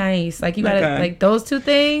talk to me nice. Like you gotta Okay. like those two And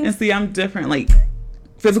things. see, I'm different. Like,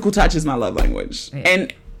 physical touch is my love language. Yeah.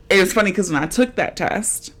 And it was funny because when I took that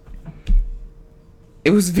test, it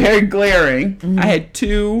was very glaring. I had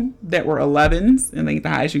 2 that were 11s, and I think the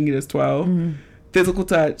highest you can get is 12. Physical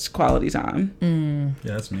touch, quality time.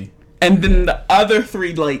 Yeah, that's me. And then the other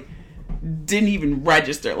 3, like, didn't even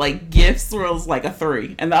register. Like, gifts was like a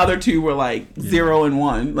 3, and the other 2 were like 0 and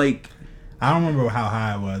 1. Like, I don't remember how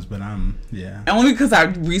high it was, but yeah. only because I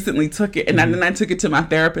recently took it, and then I took it to my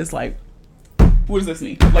therapist, like, what does this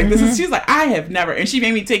mean? Like, this is, she's like, I have never, and she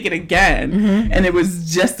made me take it again, and it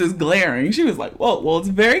was just as glaring. She was like, whoa, well, it's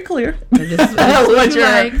very clear. This is what you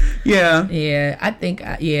like. Yeah. Yeah, I think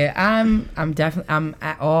I'm definitely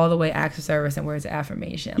at all the way acts of service and words of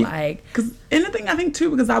affirmation. Like Because, and the thing I think too,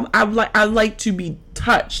 because I like to be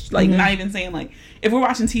touched, like, not even saying, like, if we're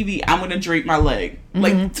watching TV, I'm gonna drape my leg.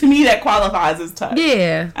 Like, to me, that qualifies as touch.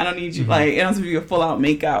 yeah, I don't need you, like, it don't have to be a full out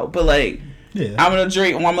make out, but like, Yeah. I'm gonna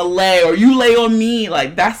drape, or I'm gonna lay, or you lay on me,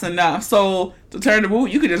 like, that's enough. So to turn the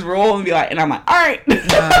mood, you could just roll and be like, and I'm like, all right.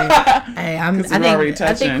 Hey, I 'Cause we're already think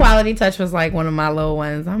touching. quality touch was like one of my low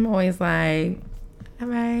ones. I'm always like, all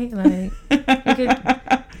right, like, you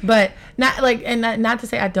could, but not like, and not to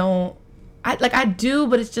say I don't. I do,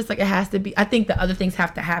 but it's just like it has to be. I think the other things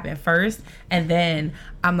have to happen first, and then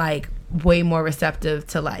I'm like way more receptive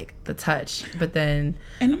to like the touch. But then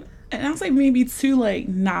And I'll say maybe too, like,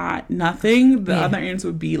 not nothing. The Yeah. other ends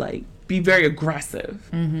would be like be very aggressive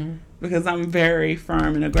because I'm very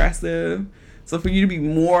firm and aggressive. So for you to be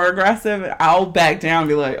more aggressive, I'll back down and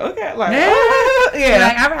be like, okay, like, You're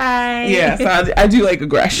like, all right. Yeah, so I do like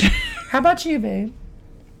aggression. How about you, babe?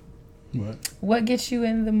 What? What gets you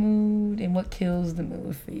in the mood and what kills the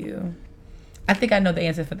mood for you? I think I know the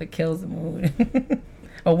answer for the kills the mood.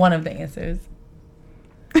 Or one of the answers.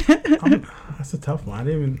 That's a tough one. I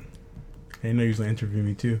didn't know you was going to interview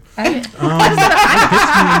me too. I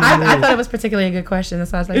thought it was particularly a good question.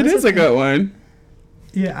 That's why I was like, It is a good one.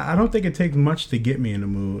 Yeah, I don't think it takes much to get me in the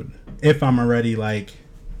mood. If I'm already like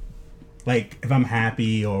if I'm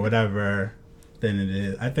happy or whatever, then it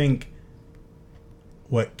is. I think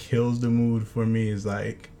what kills the mood for me is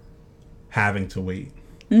like having to wait.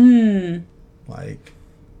 Like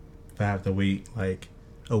if I have to wait like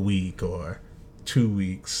a week or 2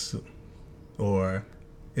 weeks or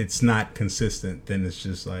it's not consistent, then it's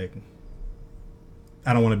just like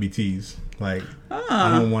I don't want to be teased. Like I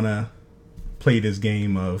don't want to play this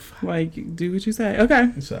game of like do what you say.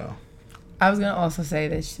 Okay. So I was gonna also say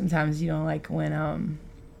that sometimes you don't like when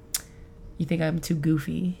you think I'm too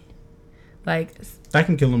goofy, like that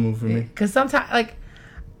can kill a mood for me. Because sometimes like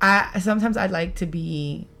sometimes I'd like to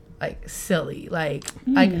be like silly, like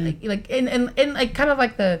and like kind of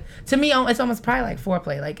like to me it's almost probably like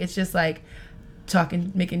foreplay. Like it's just like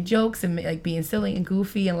talking, making jokes and like being silly and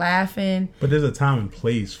goofy and laughing. But there's a time and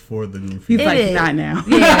place for the goofy. He's like, not now.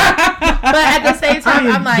 Yeah. But at the same time,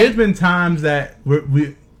 I'm like, there's been times that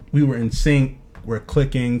we were in sync, we're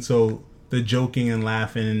clicking, so the joking and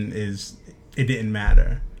laughing it didn't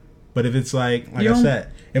matter. But if it's like I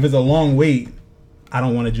said, if it's a long wait, I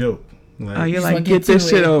don't want to joke. Like, you're like, get this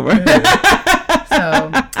shit over.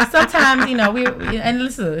 So sometimes, we and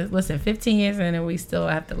listen, 15 years in and we still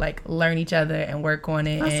have to like learn each other and work on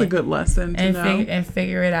it. That's a good lesson to know. And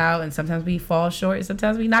figure it out. And sometimes we fall short and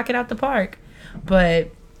sometimes we knock it out the park.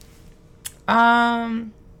 But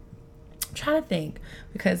I'm trying to think,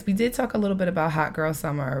 because we did talk a little bit about Hot Girl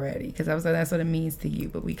Summer already, because I was like, that's what it means to you,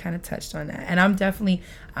 but we kind of touched on that. And I'm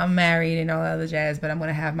married and all that other jazz, but I'm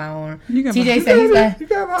gonna have my own. TJ said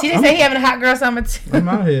he having a Hot Girl Summer too. I'm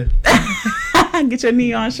out here. Get your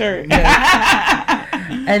neon shirt.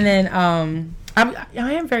 And then I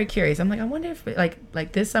am very curious. I'm like, I wonder if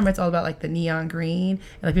like this summer it's all about like the neon green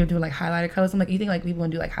and like people doing like highlighter colors. I'm like, you think like people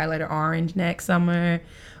gonna do like highlighter orange next summer?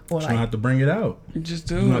 Or you don't have to bring it out. Just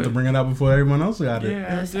do it. You don't have to bring it out before everyone else got it.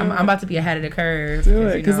 Yeah, I'm about to be ahead of the curve. Do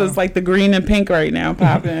it, because it's like the green and pink right now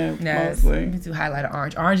popping. Yes, mostly. we do highlighter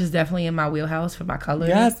orange. Orange is definitely in my wheelhouse for my colors.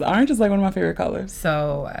 Yes, orange is like one of my favorite colors.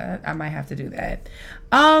 So I might have to do that.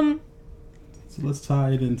 So let's tie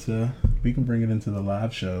it into. We can bring it into the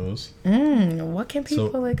live shows. What can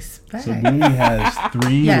people expect? So Booney has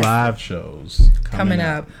 3 live shows coming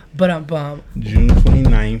up. Bum. June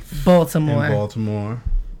 29th, Baltimore. In Baltimore.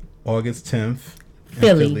 August 10th,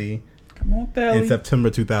 Philly. Come on, Philly. In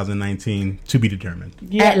September 2019, to be determined.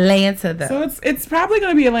 Yeah. Atlanta, though. So it's probably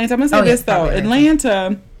going to be Atlanta. I'm going to say this, though.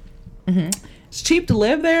 Atlanta, it's cheap to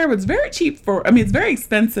live there, but it's very cheap it's very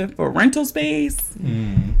expensive for rental space.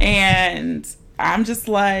 And I'm just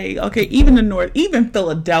like, okay, even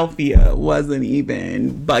Philadelphia wasn't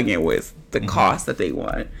even bugging with the cost that they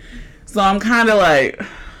want. So I'm kind of like,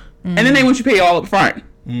 and then they want you to pay all up front.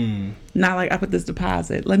 Not like I put this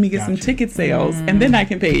deposit. Let me get some ticket sales, and then I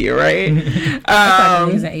can pay you, right?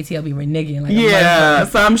 That's like ATL be reneging. Like yeah,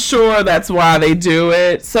 so I'm sure that's why they do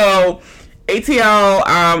it. So ATL,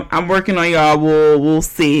 I'm working on y'all. We'll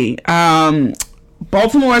see.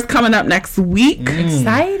 Baltimore is coming up next week.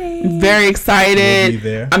 Exciting. Very excited. We'll be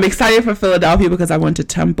there. I'm excited for Philadelphia because I went to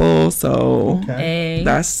Temple, so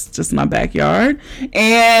that's just my backyard.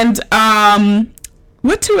 And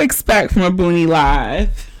what to expect from a Booney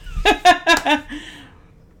Live?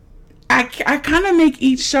 I kind of make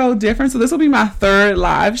each show different, so this will be my 3rd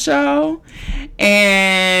live show,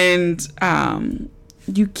 and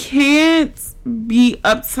you can't be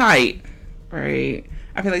uptight, right?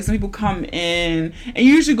 I feel like some people come in and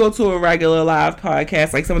you usually go to a regular live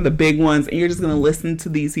podcast, like some of the big ones, and you're just going to listen to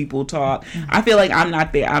these people talk. I feel like I'm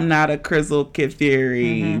not there. I'm not a Crizzle, Kid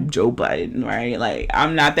Fury, Joe Budden, right? Like,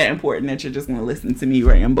 I'm not that important that you're just going to listen to me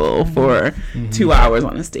ramble for 2 hours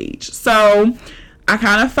on a stage. So I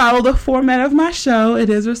kind of follow the format of my show. It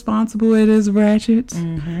is responsible. It is ratchet.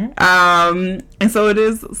 And so it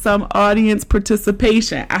is some audience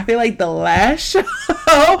participation. I feel like the last show,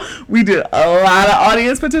 we did a lot of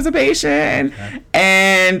audience participation.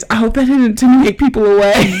 And I hope that didn't make people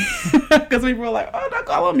away. Because people were like, oh, don't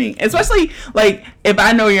call on me. Especially, like, if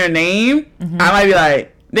I know your name, I might be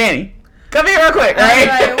like, Danny, come here real quick, right?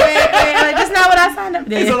 Like, wait, like, that's not what I signed up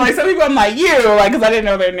there. And so like some people I'm like, because I didn't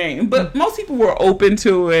know their name. But most people were open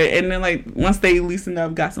to it. And then like once they loosened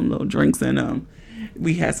up, got some little drinks in them,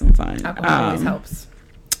 we had some fun. Alcohol always helps.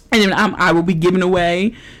 And then I will be giving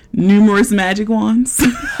away numerous magic wands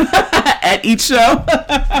at each show.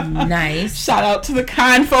 Nice. Shout out to the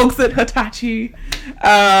kind folks at Hitachi.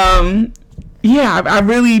 I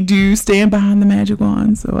really do stand behind the magic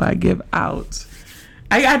wand, so I give out.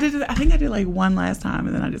 I think I did like one last time,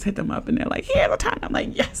 and then I just hit them up, and they're like, "Here's a ton." I'm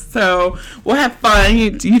like, "Yes." So we'll have fun.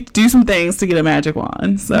 You do some things to get a magic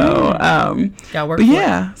wand. So y'all work. But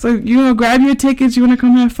yeah, so grab your tickets. You want to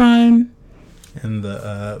come have fun. And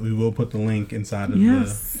we will put the link inside of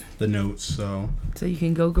the notes, so you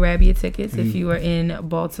can go grab your tickets if you are in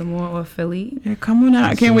Baltimore or Philly. Yeah, come on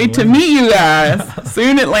out! I can't wait to meet you guys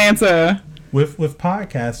soon, Atlanta. With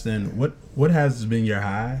podcasting, what has been your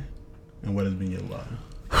high, and what has been your low?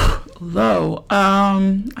 Low.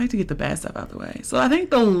 I like to get the bad stuff out the way. So I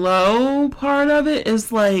think the low part of it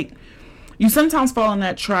is like you sometimes fall in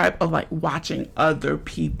that trap of like watching other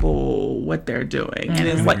people what they're doing, and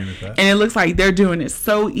it's like, and it looks like they're doing it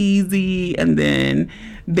so easy, and then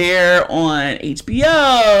they're on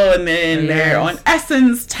HBO, and then they're on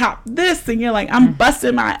Essence Top This, and you're like, I'm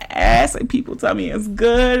busting my ass, and people tell me it's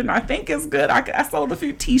good, and I think it's good. I sold a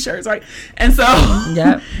few T-shirts, right? And so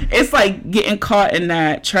it's like getting caught in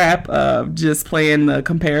that trap of just playing the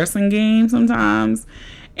comparison game sometimes,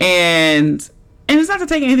 and it's not to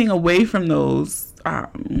take anything away from those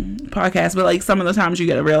podcasts, but like some of the times you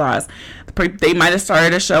got to realize they might have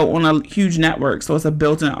started a show on a huge network, so it's a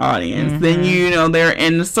built-in audience. Then they're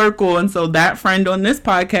in the circle, and so that friend on this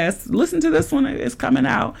podcast, listen to this one, it's coming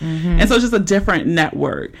out, and so it's just a different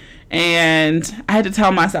network. And I had to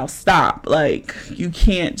tell myself, stop. Like, you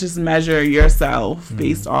can't just measure yourself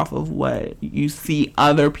based off of what you see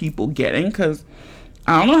other people getting, because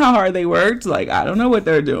I don't know how hard they worked. Like, I don't know what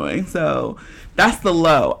they're doing. So that's the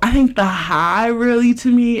low. I think the high, really, to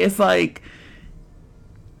me, is like,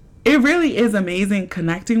 it really is amazing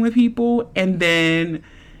connecting with people, and then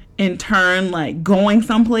in turn, like, going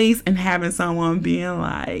someplace and having someone being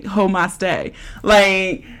like, hold my stay.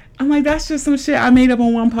 Like, I'm like, that's just some shit I made up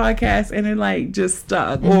on one podcast, and it like just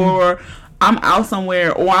stuck. Or I'm out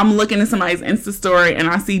somewhere, or I'm looking at somebody's Insta story and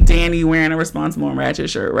I see Danny wearing a Responsible and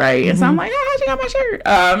Ratchet shirt, right? And so I'm like, how'd you got my shirt?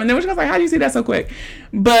 And then she was like, how'd you see that so quick?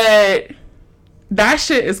 But that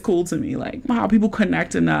shit is cool to me. Like, how people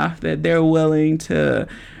connect enough that they're willing to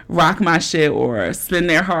rock my shit or spend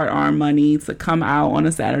their hard-earned money to come out on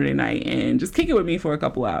a Saturday night and just kick it with me for a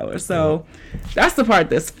couple hours. So that's the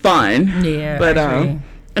part that's fun. Yeah. But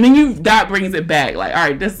and then that brings it back. Like, all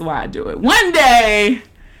right, this is why I do it. One day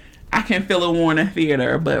I can fill a Warner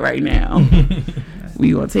Theater, but right now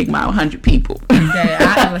we gonna take my 100 people.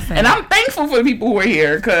 And I'm thankful for the people who are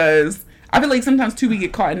here, because I feel like sometimes too we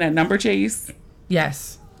get caught in that number chase.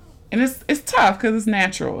 Yes. And it's tough because it's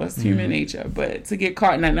natural, it's human nature, but to get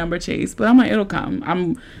caught in that number chase. But I'm like, it'll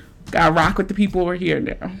come. Gotta rock with the people who are here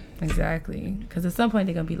now. Exactly, because at some point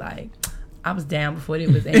they're gonna be like, I was down before there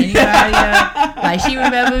was anybody else. Like, she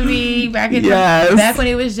remembered me back in back when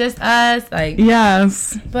it was just us. Like,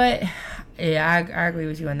 yes. But yeah, I agree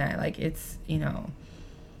with you on that. Like, it's, the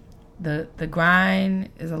grind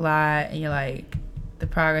is a lot, and you're like, the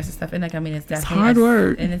progress and stuff, and like, I mean, it's definitely hard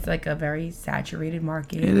work, and it's like a very saturated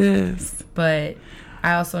market. It is. But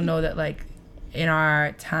I also know that, like, in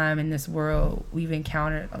our time in this world, we've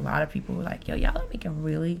encountered a lot of people who are like, yo, y'all are making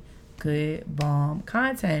really good bomb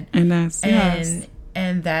content, and that's and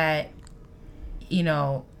that,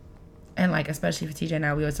 and like, especially for TJ and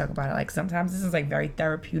I, we always talk about it, like, sometimes this is like very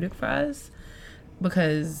therapeutic for us,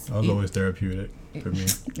 because I was always therapeutic for me.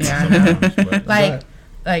 Yeah, I know.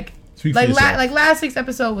 like last week's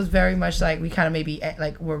episode was very much like, we kind of maybe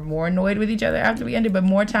like were more annoyed with each other after we ended, but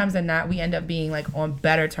more times than not we end up being like on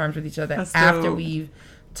better terms with each other after we've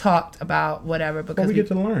talked about whatever, because we get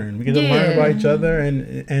to learn. We get to learn about each other,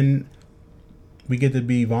 and we get to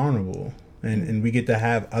be vulnerable, and we get to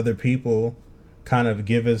have other people kind of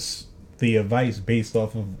give us the advice based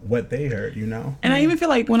off of what they heard, And I even feel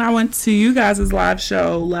like when I went to you guys' live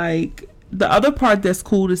show, like, the other part that's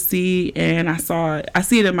cool to see, and I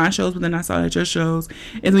see it in my shows, but then I saw it at your shows,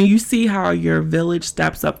 is when you see how your village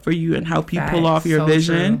steps up for you and help you pull off your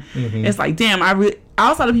vision. It's like, damn,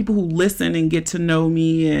 outside of people who listen and get to know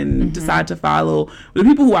me and decide to follow, the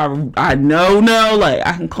people who I know, like,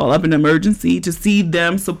 I can call up an emergency, to see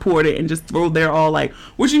them support it and just throw their all, like,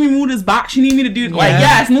 what you mean move this box? You need me to do? Like,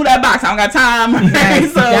 yes, move that box. I don't got time.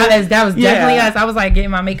 Yes. So that was definitely us. I was like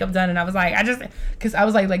getting my makeup done, and I was like, because I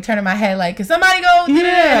was like turning my head, like, can somebody go? And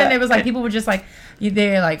then it was like, people were just like,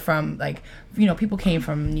 they're like from like people came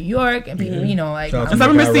from New York and people, like. Shout out to And so I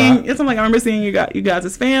my remember guy, seeing. I remember seeing you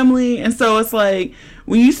guys' family, and so it's like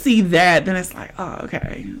when you see that, then it's like, oh,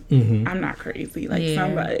 okay, I'm not crazy. Like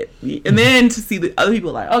somebody, and then to see the other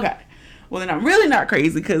people, like, okay, well then I'm really not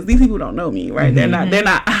crazy because these people don't know me, right? They're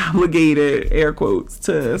not obligated, air quotes,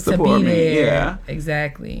 to support me. Yeah,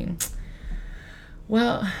 exactly.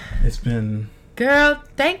 Well, it's been. Girl,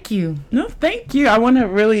 thank you. No, thank you. I want to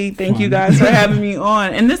really thank you guys for having me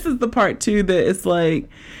on. And this is the part too that it's like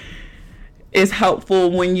it's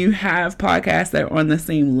helpful when you have podcasts that are on the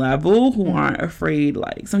same level who aren't afraid.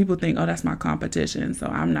 Like some people think, oh, that's my competition, so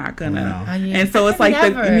I'm not gonna. And so it's like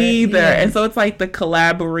neither. Yeah. And so it's like the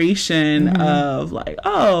collaboration of like,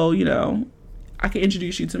 oh, I can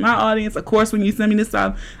introduce you to my audience. Of course, when you send me this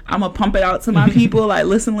stuff, I'm gonna pump it out to my people. Like,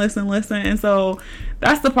 listen. And so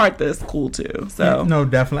that's the part that's cool too. So no,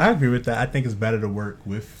 definitely, I agree with that. I think it's better to work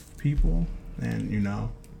with people, and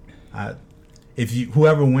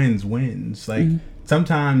whoever wins. Like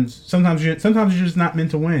sometimes you're just not meant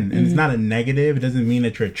to win, and it's not a negative. It doesn't mean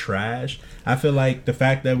that you're trash. I feel like the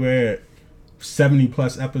fact that we're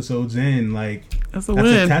 70+ episodes in, like that's a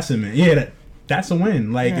testament. Yeah. That's a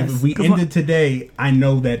win. Like, if we ended today, I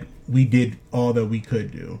know that we did all that we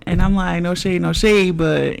could do. And I'm like, no shade,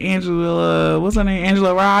 but Angela, what's her name?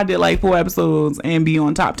 Angela Rod did like 4 episodes and be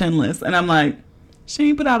on top 10 lists. And I'm like, she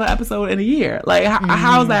ain't put out an episode in a year. Like,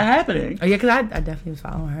 how is that happening? Oh, yeah, because I definitely was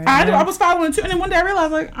following her. I was following too. And then one day I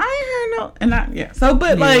realized, like, I ain't heard no. And so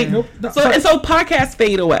podcasts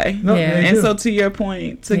fade away. Nope, and so to your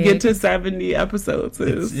point, to get to 70 episodes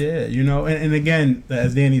is. And again,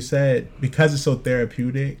 as Danny said, because it's so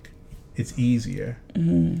therapeutic, it's easier.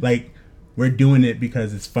 Like, we're doing it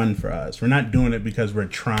because it's fun for us. We're not doing it because we're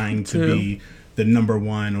trying to be the number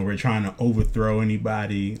one or we're trying to overthrow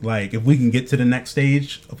anybody. Like, if we can get to the next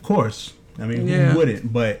stage, of course. I mean, who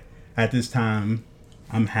wouldn't? But at this time,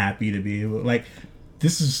 I'm happy to be able, like,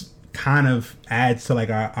 this is kind of adds to like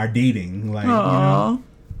our dating. Like,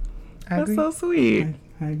 that's so sweet.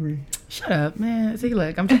 I agree. Shut up, man. See,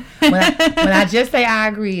 look, when I just say I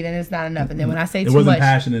agree, then it's not enough. And then when I say too much, it wasn't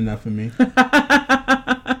passionate enough for me.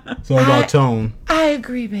 It's all about tone. I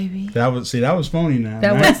agree, baby. That was phony now.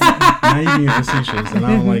 Now you're being facetious, and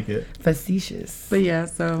I don't like it. Facetious. But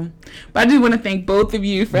I do want to thank both of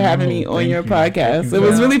you for having me on your podcast. It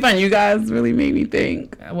was really fun. You guys really made me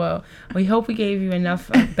think. Well, we hope we gave you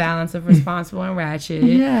enough balance of responsible and ratchet.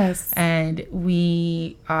 Yes. And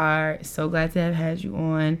we are so glad to have had you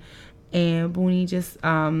on. And Booney, just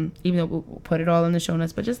even though we'll put it all in the show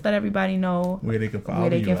notes, but just let everybody know where they can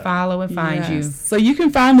follow and find you. So you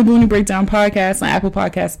can find the Booney Breakdown podcast on Apple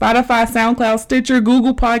Podcasts, Spotify, SoundCloud, Stitcher,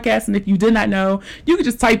 Google Podcasts, and if you did not know, you can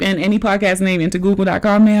just type in any podcast name into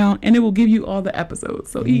Google.com now, and it will give you all the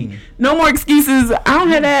episodes. So no more excuses. I don't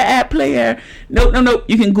have that app player. Nope.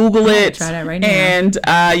 You can Google it. Try that right now, and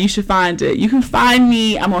you should find it. You can find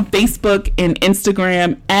me. I'm on Facebook and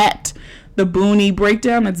Instagram at The Booney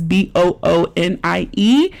Breakdown. That's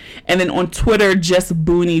BOONIE. And then on Twitter, just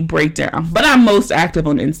Booney Breakdown. But I'm most active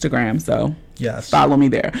on Instagram, so follow me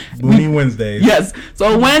there. Booney Wednesdays. Yes.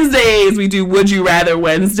 So on Wednesdays, we do Would You Rather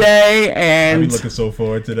Wednesday. And I'll be looking so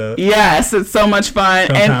forward to that. Yes, it's so much fun.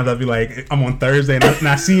 Sometimes I'll be like, I'm on Thursday and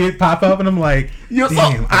I see it pop up and I'm like,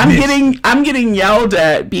 damn, I'm getting yelled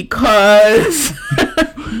at because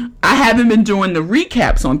I haven't been doing the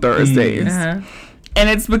recaps on Thursdays. And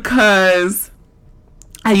it's because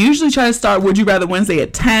I usually try to start Would You Rather Wednesday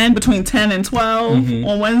at 10, between 10 and 12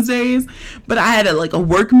 on Wednesdays. But I had a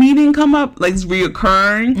work meeting come up, like it's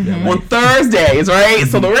reoccurring on Thursdays, right?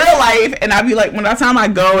 So the real life, and I'd be like, when that time I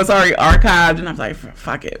go, it's already archived, and I'm like,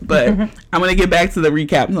 fuck it. But I'm going to get back to the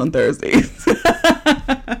recaps on Thursdays.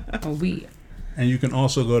 And you can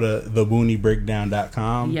also go to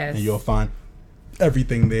thebooneybreakdown.com and you'll find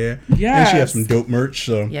everything there. And she has some dope merch.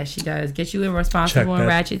 So yes, she does. Get you a Responsible and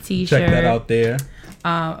Ratchet t-shirt. Check that out there.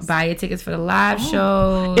 Buy your tickets for the live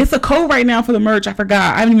shows. It's a code right now for the merch. I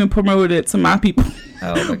forgot. I haven't even promoted it to my people.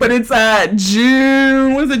 But it's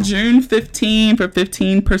June 15 for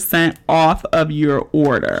 15% off of your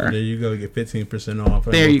order. So there you go. Get 15% off.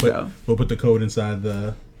 There you go. We'll put the code inside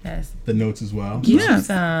the notes as well. Yes.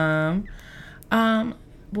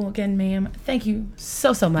 Well, again, ma'am, thank you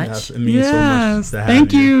so much. Yes, it means so much to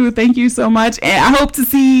have thank you so much, and I hope to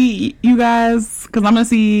see you guys because I'm gonna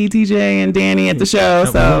see TJ and Danny at the show.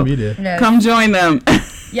 So come join them.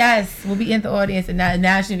 Yes, we'll be in the audience, and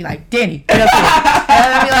now she'll be like, Danny, and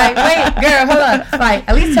I'll be like, wait, girl, hold on. Like,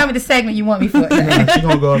 at least tell me the segment you want me for. She's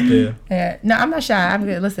gonna go up there. Yeah, no, I'm not shy. I'm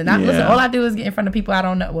good. Listen, all I do is get in front of people I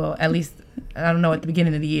don't know. Well, at least I don't know at the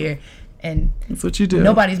beginning of the year. And That's what you do.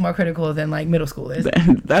 nobody's more critical than like middle schoolers.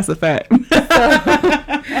 That's a fact.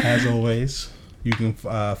 As always, you can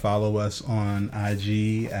follow us on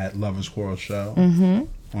IG at Lovers Quarrel Show.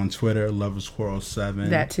 On Twitter, Lovers Quarrel 7.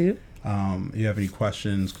 That too. You have any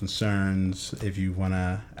questions, concerns, if you want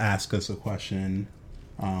to ask us a question,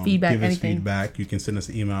 Feedback, give us anything. feedback, you can send us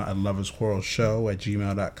an email at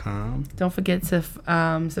loversquarrelshow@gmail.com. Don't forget to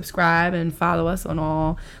subscribe and follow us on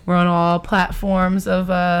all. We're on all platforms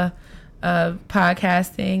of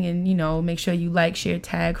podcasting, and make sure you like, share,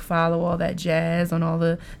 tag, follow, all that jazz on all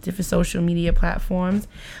the different social media platforms.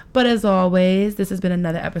 But as always, this has been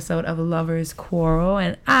another episode of Lovers Quarrel,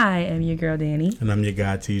 and I am your girl Danny. And I'm your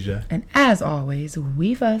guy, Tisha. And as always,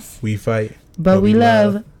 we fuss, We fight, but we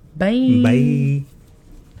love. Bye. Bye.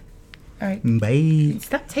 All right. Bye.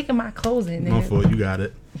 Stop taking my clothes in there. My fault, you got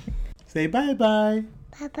it. Say bye-bye.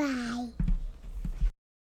 Bye-bye.